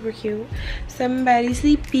it's just super cute. Somebody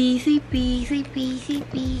sleepy, sleepy, sleepy,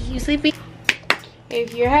 sleepy. You sleepy?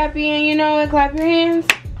 If you're happy and you know it, clap your hands.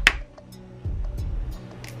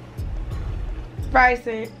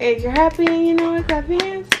 Bryson, if you're happy and you know it, clap your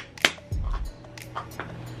hands.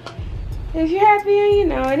 If you're happy and you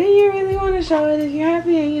know it and you really want to show it, if you're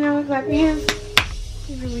happy and you know it, clap your hands.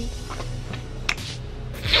 Really.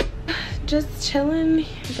 Just chilling.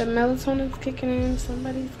 The melatonin's kicking in.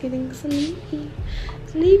 Somebody's getting sleepy.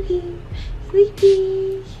 Sleepy.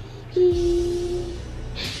 Sleepy. Sleepy.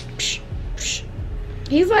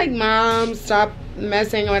 He's like, Mom, stop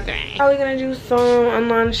messing with me. Probably gonna do some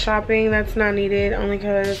online shopping that's not needed, only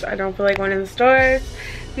because I don't feel like going in the stores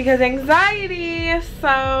because anxiety. So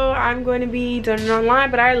I'm going to be doing it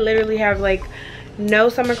online, but I literally have like no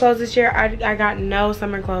summer clothes this year. I got no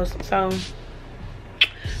summer clothes, so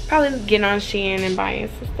probably getting on Shein and buying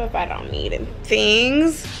some stuff I don't need and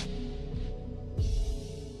things.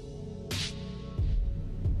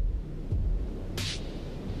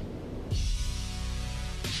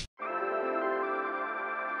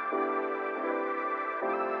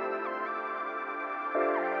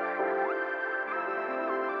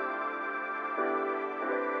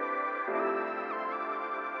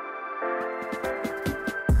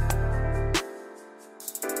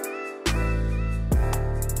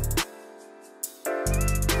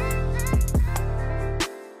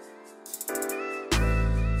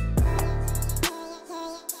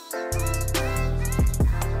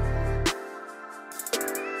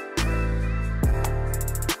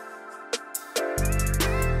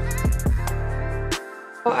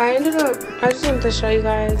 Well, I just wanted to show you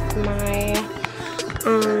guys my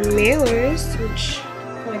mailers, which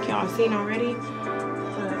I feel like y'all seen already,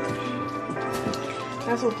 but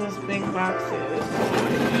that's what this big box is.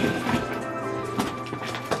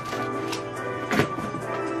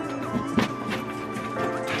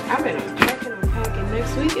 I've been unpacking.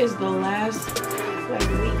 Next week is the last like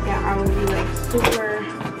week that I will be like super,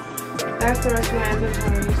 that's the rest of my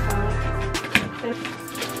inventory,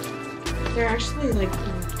 so they're actually like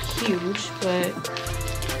huge, but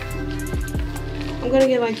I'm gonna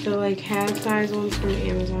get like the like half size ones from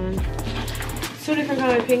Amazon. Two different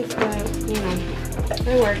color pinks, but you know,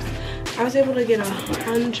 it works. I was able to get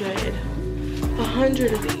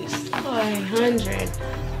 100 of these. 100.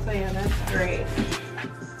 So yeah, that's great.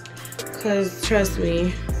 Cause trust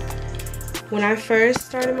me, when I first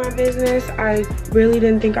started my business, I really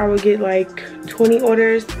didn't think I would get like 20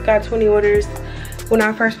 orders. Got 20 orders when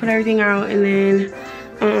I first put everything out, and then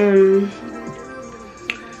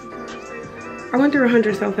I went through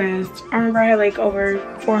 100 so fast. I remember I had like over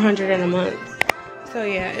 400 in a month. So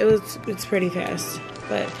yeah, it's pretty fast.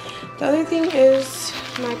 But the other thing is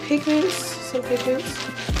my pigments, some pigments.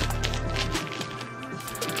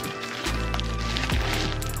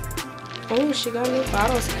 Oh, she got new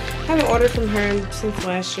bottles. I haven't ordered from her since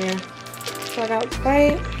last year. So I got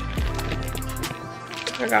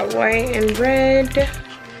white and red,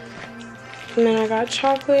 and then I got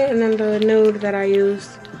chocolate, and then the nude that I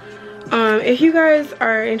used. If you guys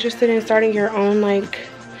are interested in starting your own like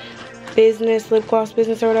business, lip gloss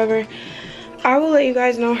business or whatever, I will let you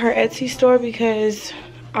guys know her Etsy store because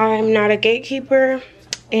I'm not a gatekeeper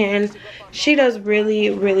and she does really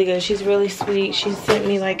good. She's really sweet. She sent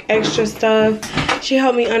me like extra stuff. She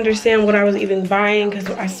helped me understand what I was even buying, because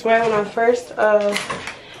I swear when I first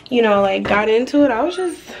you know, like got into it, I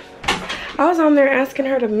was on there asking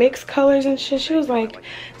her to mix colors and shit. She was like,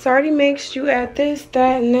 it's already mixed, you add this,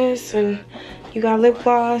 that, and this, and you got lip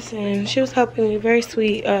gloss. And she was helping me, very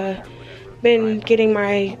sweet. Been getting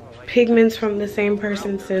my pigments from the same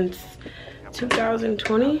person since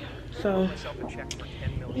 2020. So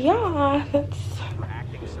yeah, that's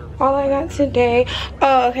all I got today.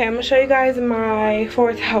 Oh, okay, I'm gonna show you guys my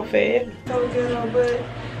 4th outfit. So good, but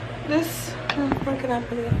this, what can I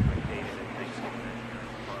put it?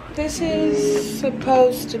 This is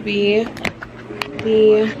supposed to be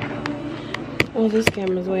the, oh, this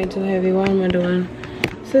camera's way too heavy. What am I doing?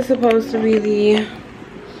 This is supposed to be the, I'm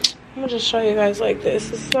gonna just show you guys like this.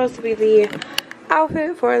 This is supposed to be the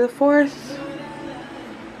outfit for the 4th.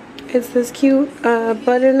 It's this cute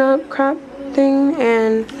button-up crop thing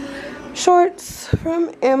and shorts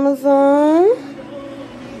from Amazon.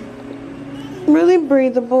 Really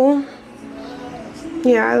breathable.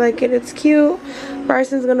 Yeah, I like it. It's cute.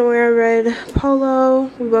 Bryson's gonna wear a red polo.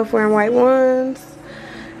 We both wearing white ones.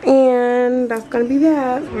 And that's gonna be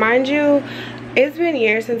that. Mind you, it's been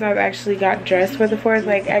years since I've actually got dressed for the 4th.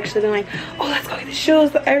 Like, actually been like, oh, let's go get the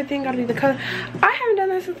shoes. Everything gotta be the color. I haven't done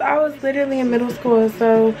that since I was literally in middle school.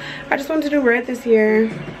 So, I just wanted to do red this year.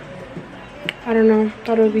 I don't know.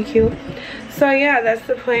 Thought it would be cute. So, yeah, that's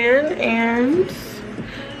the plan. And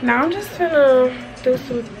now I'm just gonna do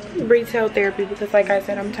some retail therapy because, like I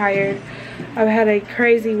said, I'm tired. I've had a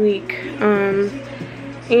crazy week.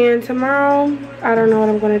 And tomorrow, I don't know what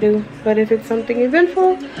I'm gonna do. But if it's something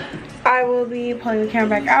eventful, I will be pulling the camera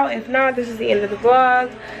back out. If not, this is the end of the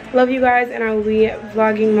vlog. Love you guys, and I will be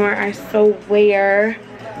vlogging more, I swear.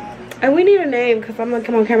 And we need a name because I'm gonna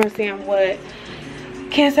come on camera saying what.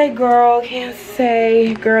 Can't say girl, can't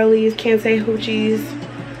say girlies, can't say hoochies.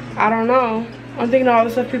 I don't know. I'm thinking of all the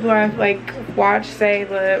stuff people have like watched say,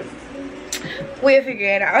 but we'll figure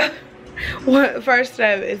it out. First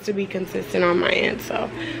step is to be consistent on my end, so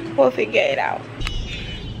we'll figure it out.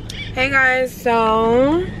 Hey guys,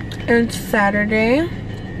 so it's Saturday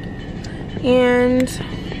and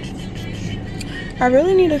I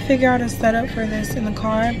really need to figure out a setup for this in the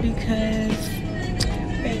car because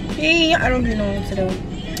baby, I don't even know what to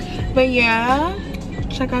do. But yeah,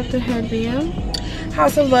 check out the headband.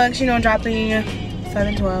 House of Lux, you know, dropping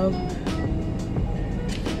 7/12.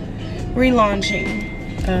 Relaunching.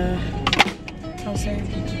 I'll say.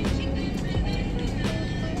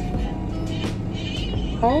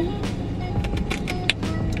 Oh,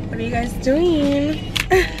 what are you guys doing?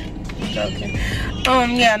 I'm joking.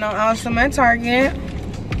 Yeah, no, I'm at Target.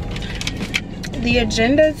 The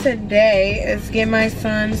agenda today is get my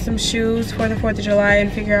son some shoes for the 4th of July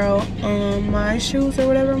and figure out my shoes or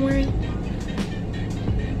whatever I'm wearing.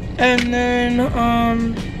 And then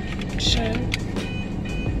shit,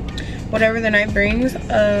 whatever the night brings.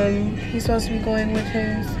 He's supposed to be going with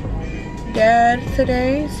his dad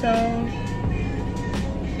today, so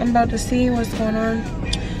I'm about to see what's going on,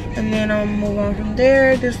 and then I'll move on from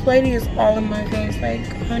there. This lady is all in my face, like,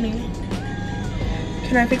 honey,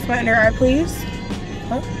 can I fix my under eye, please?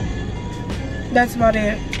 Oh, that's about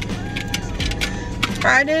it.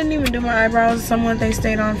 I didn't even do my eyebrows. Somewhat they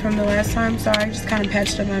stayed on from the last time, so I just kind of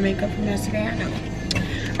patched up my makeup from yesterday. I know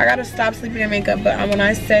I gotta stop sleeping in makeup, but when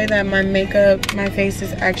I say that my makeup, my face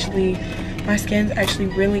is actually, my skin's actually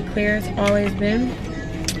really clear. It's always been.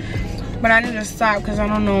 But I need to stop because I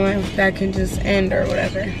don't know if that can just end or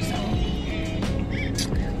whatever. So,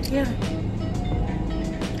 yeah.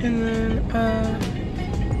 And then,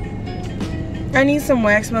 I need some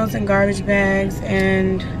wax melts and garbage bags.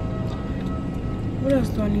 And what else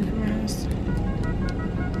do I need for my house?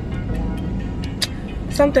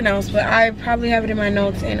 Something else, but I probably have it in my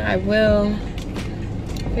notes and I will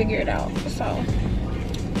figure it out. So,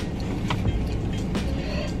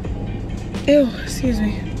 ew, excuse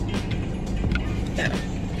me. Yeah.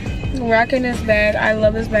 Rocking this bag. I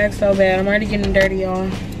love this bag so bad. I'm already getting dirty, y'all.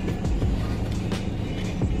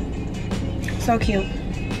 So cute.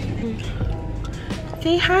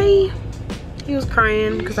 Say hi. He was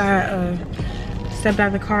crying because I stepped out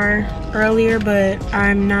of the car earlier, but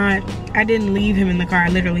I didn't leave him in the car. I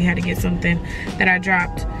literally had to get something that I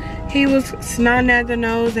dropped. He was snotting at the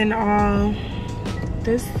nose and all.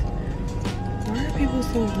 This, why are people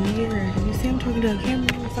so weird? You see I'm talking to a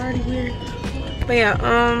camera, it's already weird. But yeah,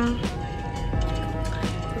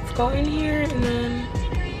 let's go in here and then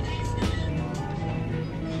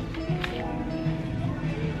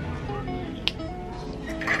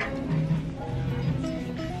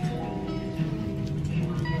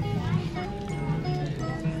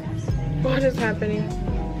What is happening?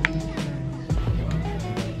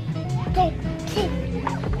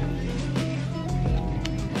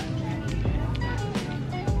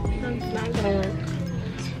 That's not gonna work.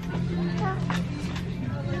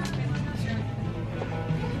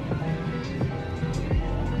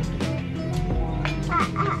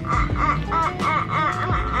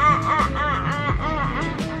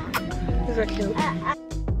 These are cute.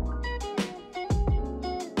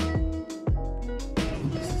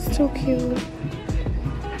 This is so cute.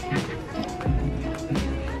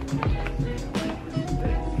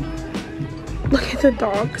 Look at the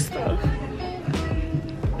dog stuff.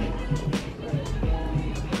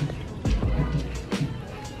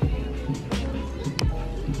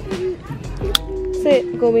 Sit,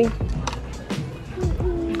 Gobi.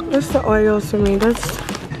 That's the Oreos for me. That's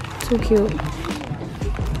so cute.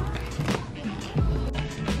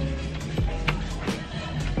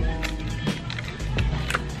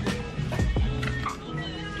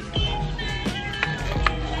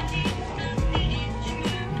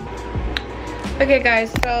 Okay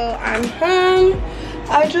guys, so I'm home.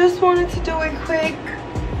 I just wanted to do a quick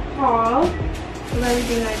haul of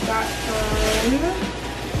everything I got from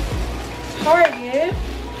Target.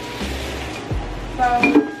 So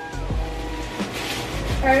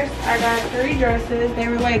first I got 3 dresses. They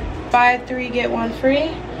were like buy 3 get 1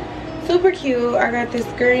 free. Super cute. I got this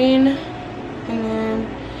green and then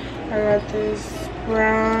I got this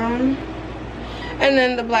brown. And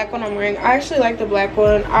then the black one I'm wearing. I actually like the black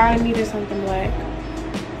one. I needed something black.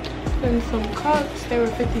 And some cups. They were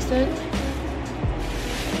 50 cents.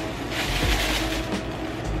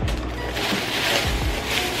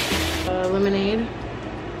 Lemonade.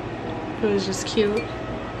 It was just cute.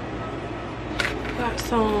 Got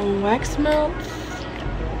some wax melts.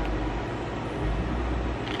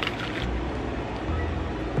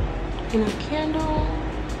 And a candle.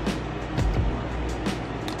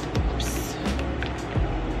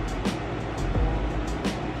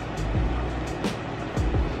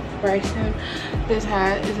 Bryson, this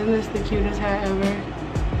hat, isn't this the cutest hat ever?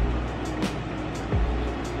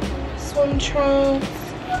 Swim trunks.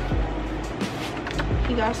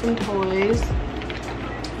 He got some toys.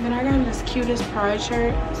 And then I got this cutest pride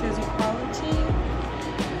shirt. It says equality.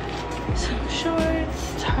 Some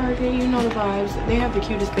shorts. Target, you know the vibes. They have the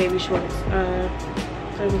cutest baby shorts.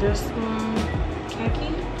 Then this one,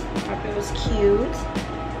 khaki. I thought it was cute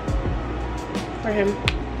for him.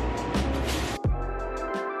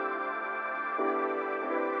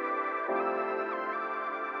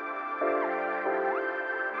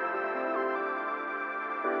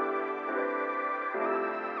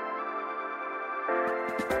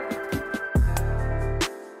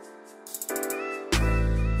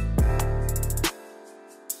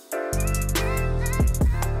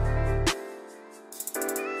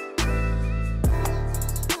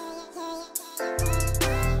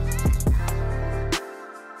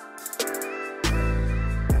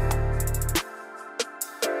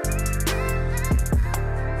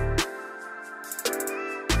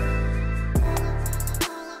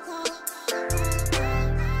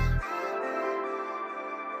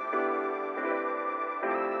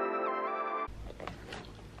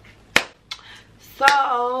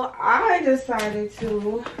 So I decided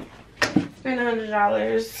to spend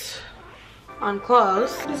 $100 on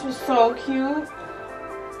clothes. This was so cute.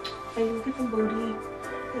 And you get the booty.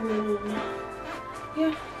 And then,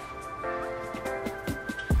 yeah.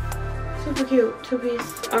 Super cute.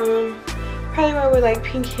 2-piece. Probably wear with like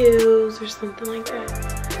pink heels or something like that.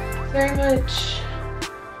 Very much.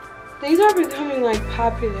 These are becoming like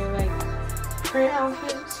popular, like print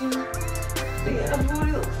outfits, you know. But yeah,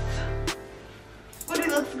 booty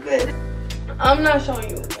looks good. I'm not showing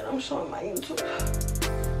you again, I'm showing my YouTube.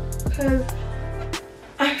 Cause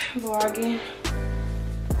I'm vlogging.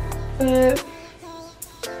 But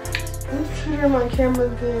let's trigger my camera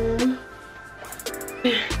again.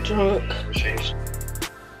 Drunk.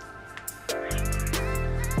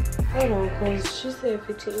 Hold on, cause she said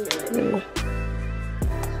 15 minutes.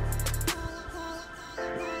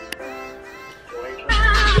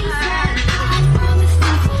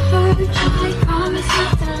 I promise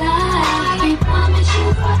not to lie. I promise you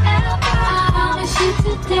forever. I promise you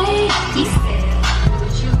today. He said,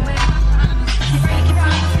 would you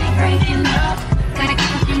breaking up? Gotta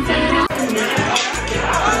keep the things that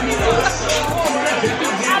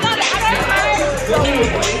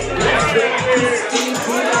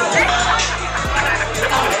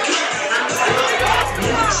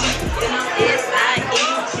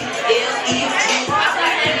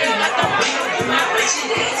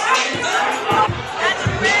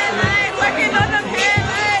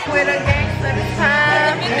With a gangster this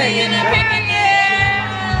time.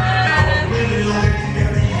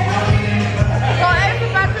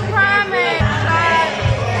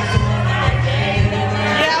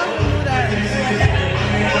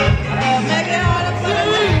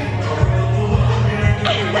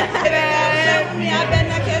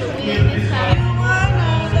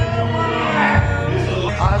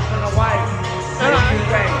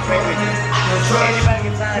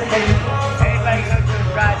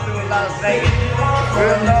 say it.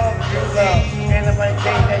 Real love, true love. Can't nobody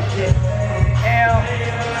take that shit.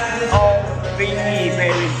 L-O-V-E,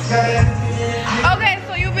 baby. Okay,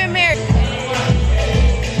 so you've been married.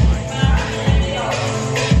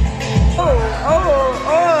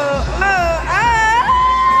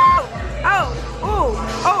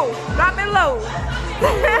 Drop it low.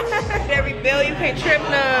 Every bill, you can't trip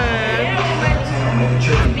none.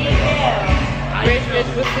 Rich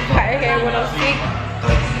with the fire hair 106.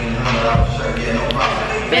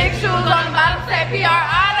 Big shoes on the bottom say PR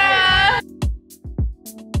Honor.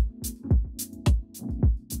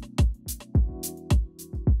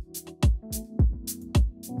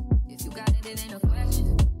 If you got it, it ain't a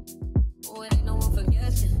question. Oh, it ain't no one for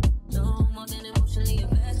guessing. No more than emotionally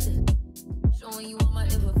invested. Showing you all my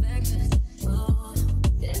imperfections. Oh,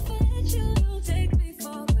 if I hit you, don't take me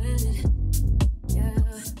for granted. Yeah.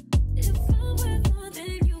 If I'm with one,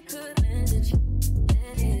 then you could manage.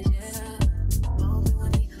 Yeah. Oh, be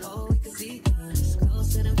with me. Oh, we could be honest.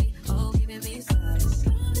 Closer to me. Oh, giving me size.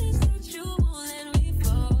 Promise that you won't let me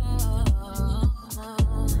fall.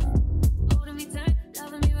 Holding me tight,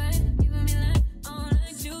 loving me right, giving me life. All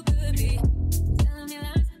night you could be. Telling me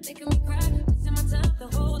lies, making me cry. Wasting my time the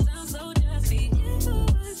whole time, so just be. If I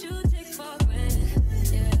was you, take for granted.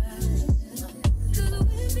 Yeah. 'Cause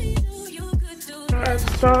with me, know you could do that.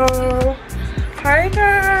 So, hi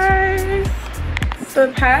guys.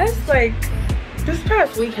 This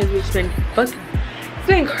past week has just been it's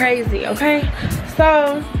been crazy, okay?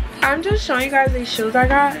 So, I'm just showing you guys these shoes I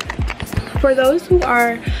got. For those who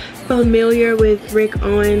are familiar with Rick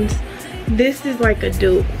Owens, this is like a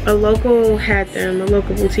dupe. A local had them, a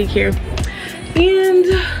local boutique here. And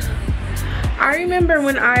I remember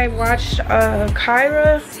when I watched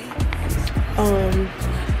Kyra,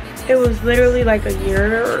 it was literally like a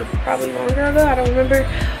year or probably longer ago, I don't remember.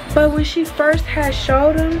 But when she first had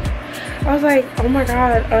showed them, I was like, oh my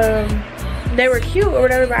god, they were cute or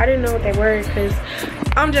whatever, but I didn't know what they were because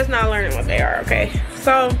I'm just not learning what they are, okay?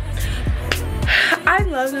 So I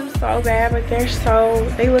love them so bad, but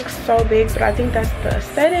they look so big, but I think that's the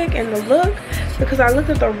aesthetic and the look, because I looked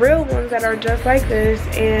at the real ones that are just like this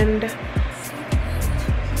and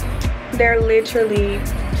they're literally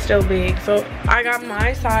still big. So I got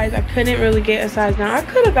my size. I couldn't really get a size down. I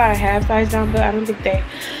could have got a half size down, but I don't think they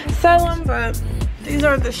sell them. But these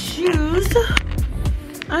are the shoes.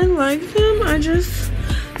 I like them. I just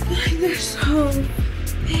feel like they're so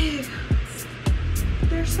big.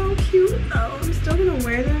 They're so cute though. I'm still gonna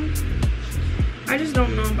wear them. I just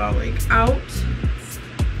don't know about like out.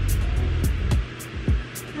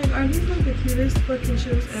 Like, are these like the cutest fucking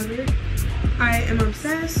shoes ever? I am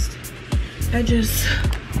obsessed.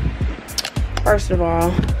 First of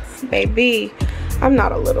all, baby, I'm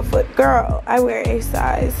not a little foot girl. I wear a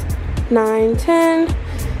size 9, 10.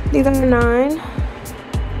 These are 9.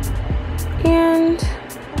 And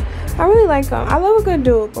I really like them. I love a good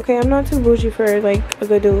dupe, okay? I'm not too bougie for like a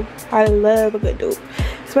good dupe. I love a good dupe,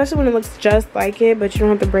 especially when it looks just like it, but you don't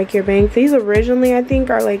have to break your bank. These originally, I think,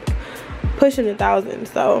 are like pushing 1,000,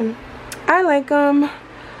 so I like them.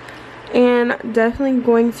 And definitely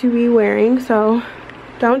going to be wearing, so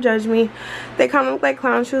don't judge me. They kind of look like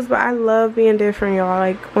clown shoes, but I love being different, y'all.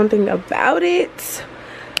 Like, one thing about it,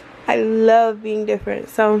 I love being different.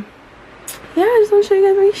 So yeah, I just want to show you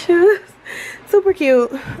guys my shoes. Super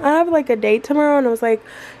cute. I have like a date tomorrow and I was like,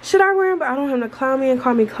 should I wear them? But I don't have to clown me and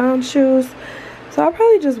call me clown shoes, so I'll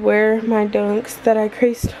probably just wear my dunks that I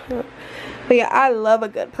creased up. But yeah, I love a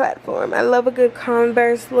good platform. I love a good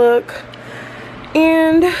Converse look.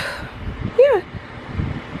 And yeah,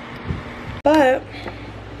 but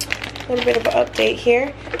a little bit of an update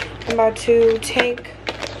here. I'm about to take,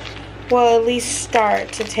 well, at least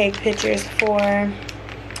start to take pictures for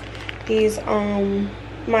these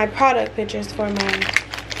my product pictures for my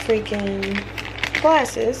freaking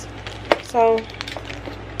glasses. So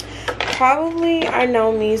probably, I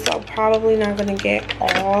know me, so probably not gonna get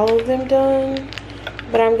all of them done,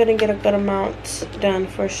 but I'm gonna get a good amount done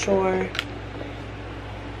for sure,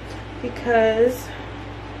 because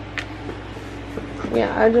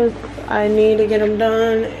yeah, I need to get them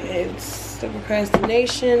done. It's the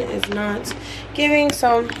procrastination is not giving.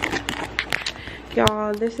 So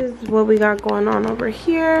y'all, this is what we got going on over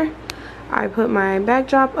here. I put my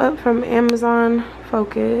backdrop up from Amazon.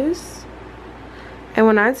 Focus. And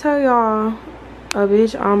when I tell y'all, a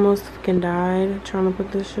bitch almost fucking died trying to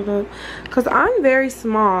put this shit up, because I'm very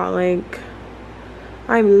small, like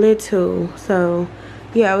I'm little. So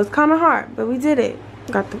yeah, it was kind of hard, but we did it.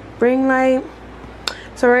 Got the ring light.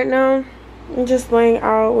 So right now I'm just laying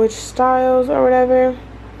out which styles or whatever.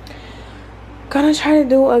 Gonna try to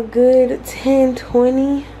do a good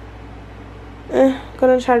 10-20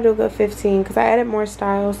 gonna try to do a good 15 because I added more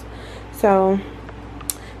styles. So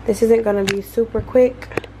this isn't gonna be super quick.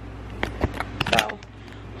 So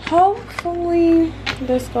hopefully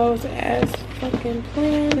this goes as fucking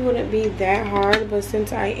planned. It wouldn't be that hard, but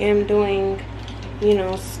since I am doing, you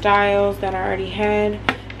know, styles that I already had,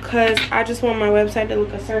 because I just want my website to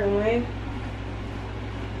look a certain way.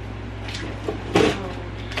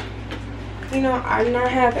 You know, I'm not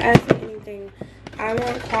half-assing anything. I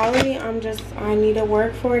want quality. I need to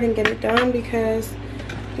work for it and get it done because,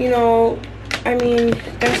 you know, I mean,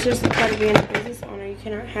 that's just part of being a business owner. You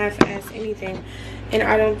cannot half-ass anything. And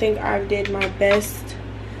I don't think I did my best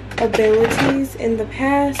abilities in the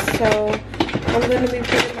past. So I'm going to be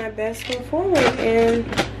putting my best foot forward. And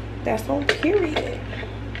that's on period.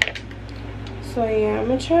 So yeah, I'm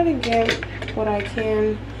going to try to get what I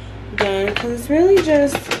can done. Because it's really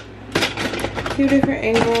just a few different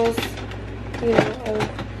angles, you know,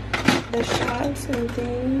 of the shots and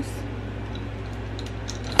things.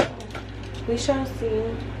 We shall see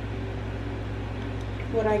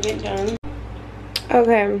what I get done.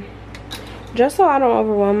 Okay, just so I don't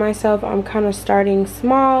overwhelm myself, I'm kind of starting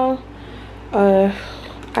small. I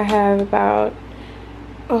have about,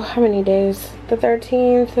 how many days? The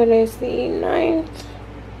 13th, today's the 9th,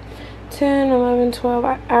 10, 11, 12.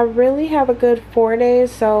 I really have a good 4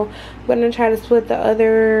 days, so I'm going to try to split the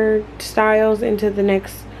other styles into the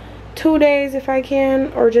next 2 days if I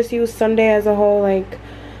can, or just use Sunday as a whole, like,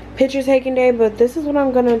 picture taking day. But this is what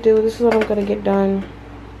I'm gonna do. This is what I'm gonna get done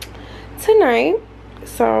tonight.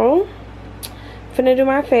 So I'm gonna do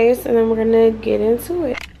my face and then we're gonna get into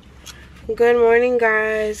it. Good morning,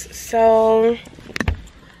 guys. So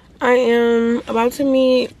I am about to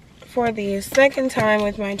meet for the second time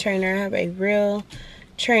with my trainer. I have a real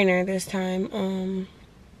trainer this time.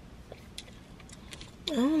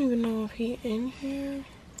 I don't even know if he's in here.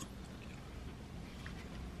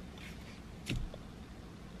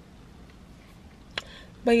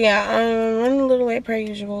 But yeah, I'm running a little late per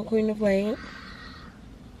usual, queen of late.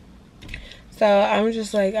 So I'm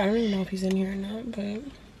just like, I don't even know if he's in here or not, but.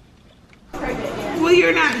 Well,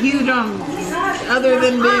 you're not huge on other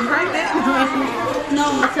than being pregnant.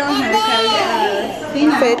 No, I'm telling her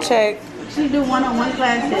because fit check. She do one-on-one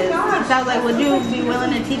classes. So I was like, would you be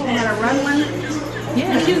willing to teach me how to run one?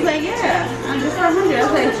 Yeah. And she was like, yeah. I'm just 100. I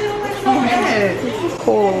was like, yeah.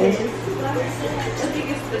 Cool.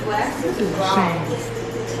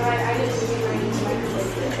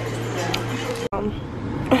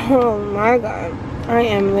 Oh my god, I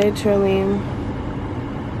am literally,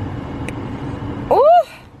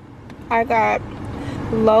 I got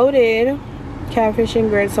loaded catfish and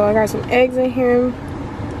grits, so I got some eggs in here.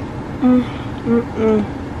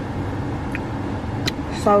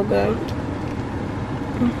 So good.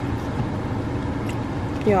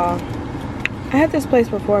 Y'all, I had this place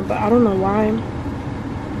before, but I don't know why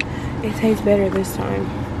it tastes better this time.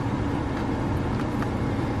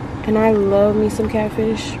 And I love me some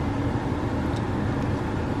catfish.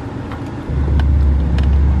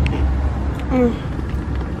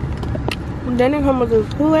 Then it comes with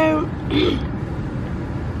this Kool-Aid.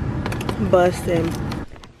 Bustin'.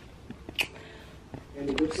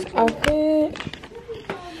 This outfit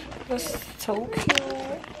was so cute.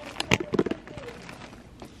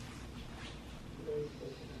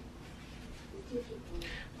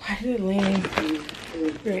 Why did it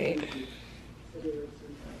leave? Great.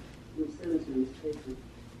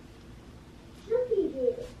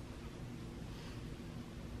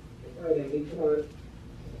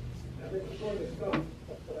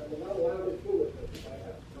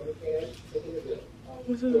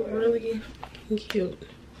 This is really cute.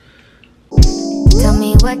 Tell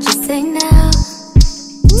me what you say now.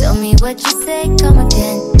 Tell me what you say, come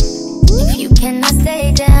again.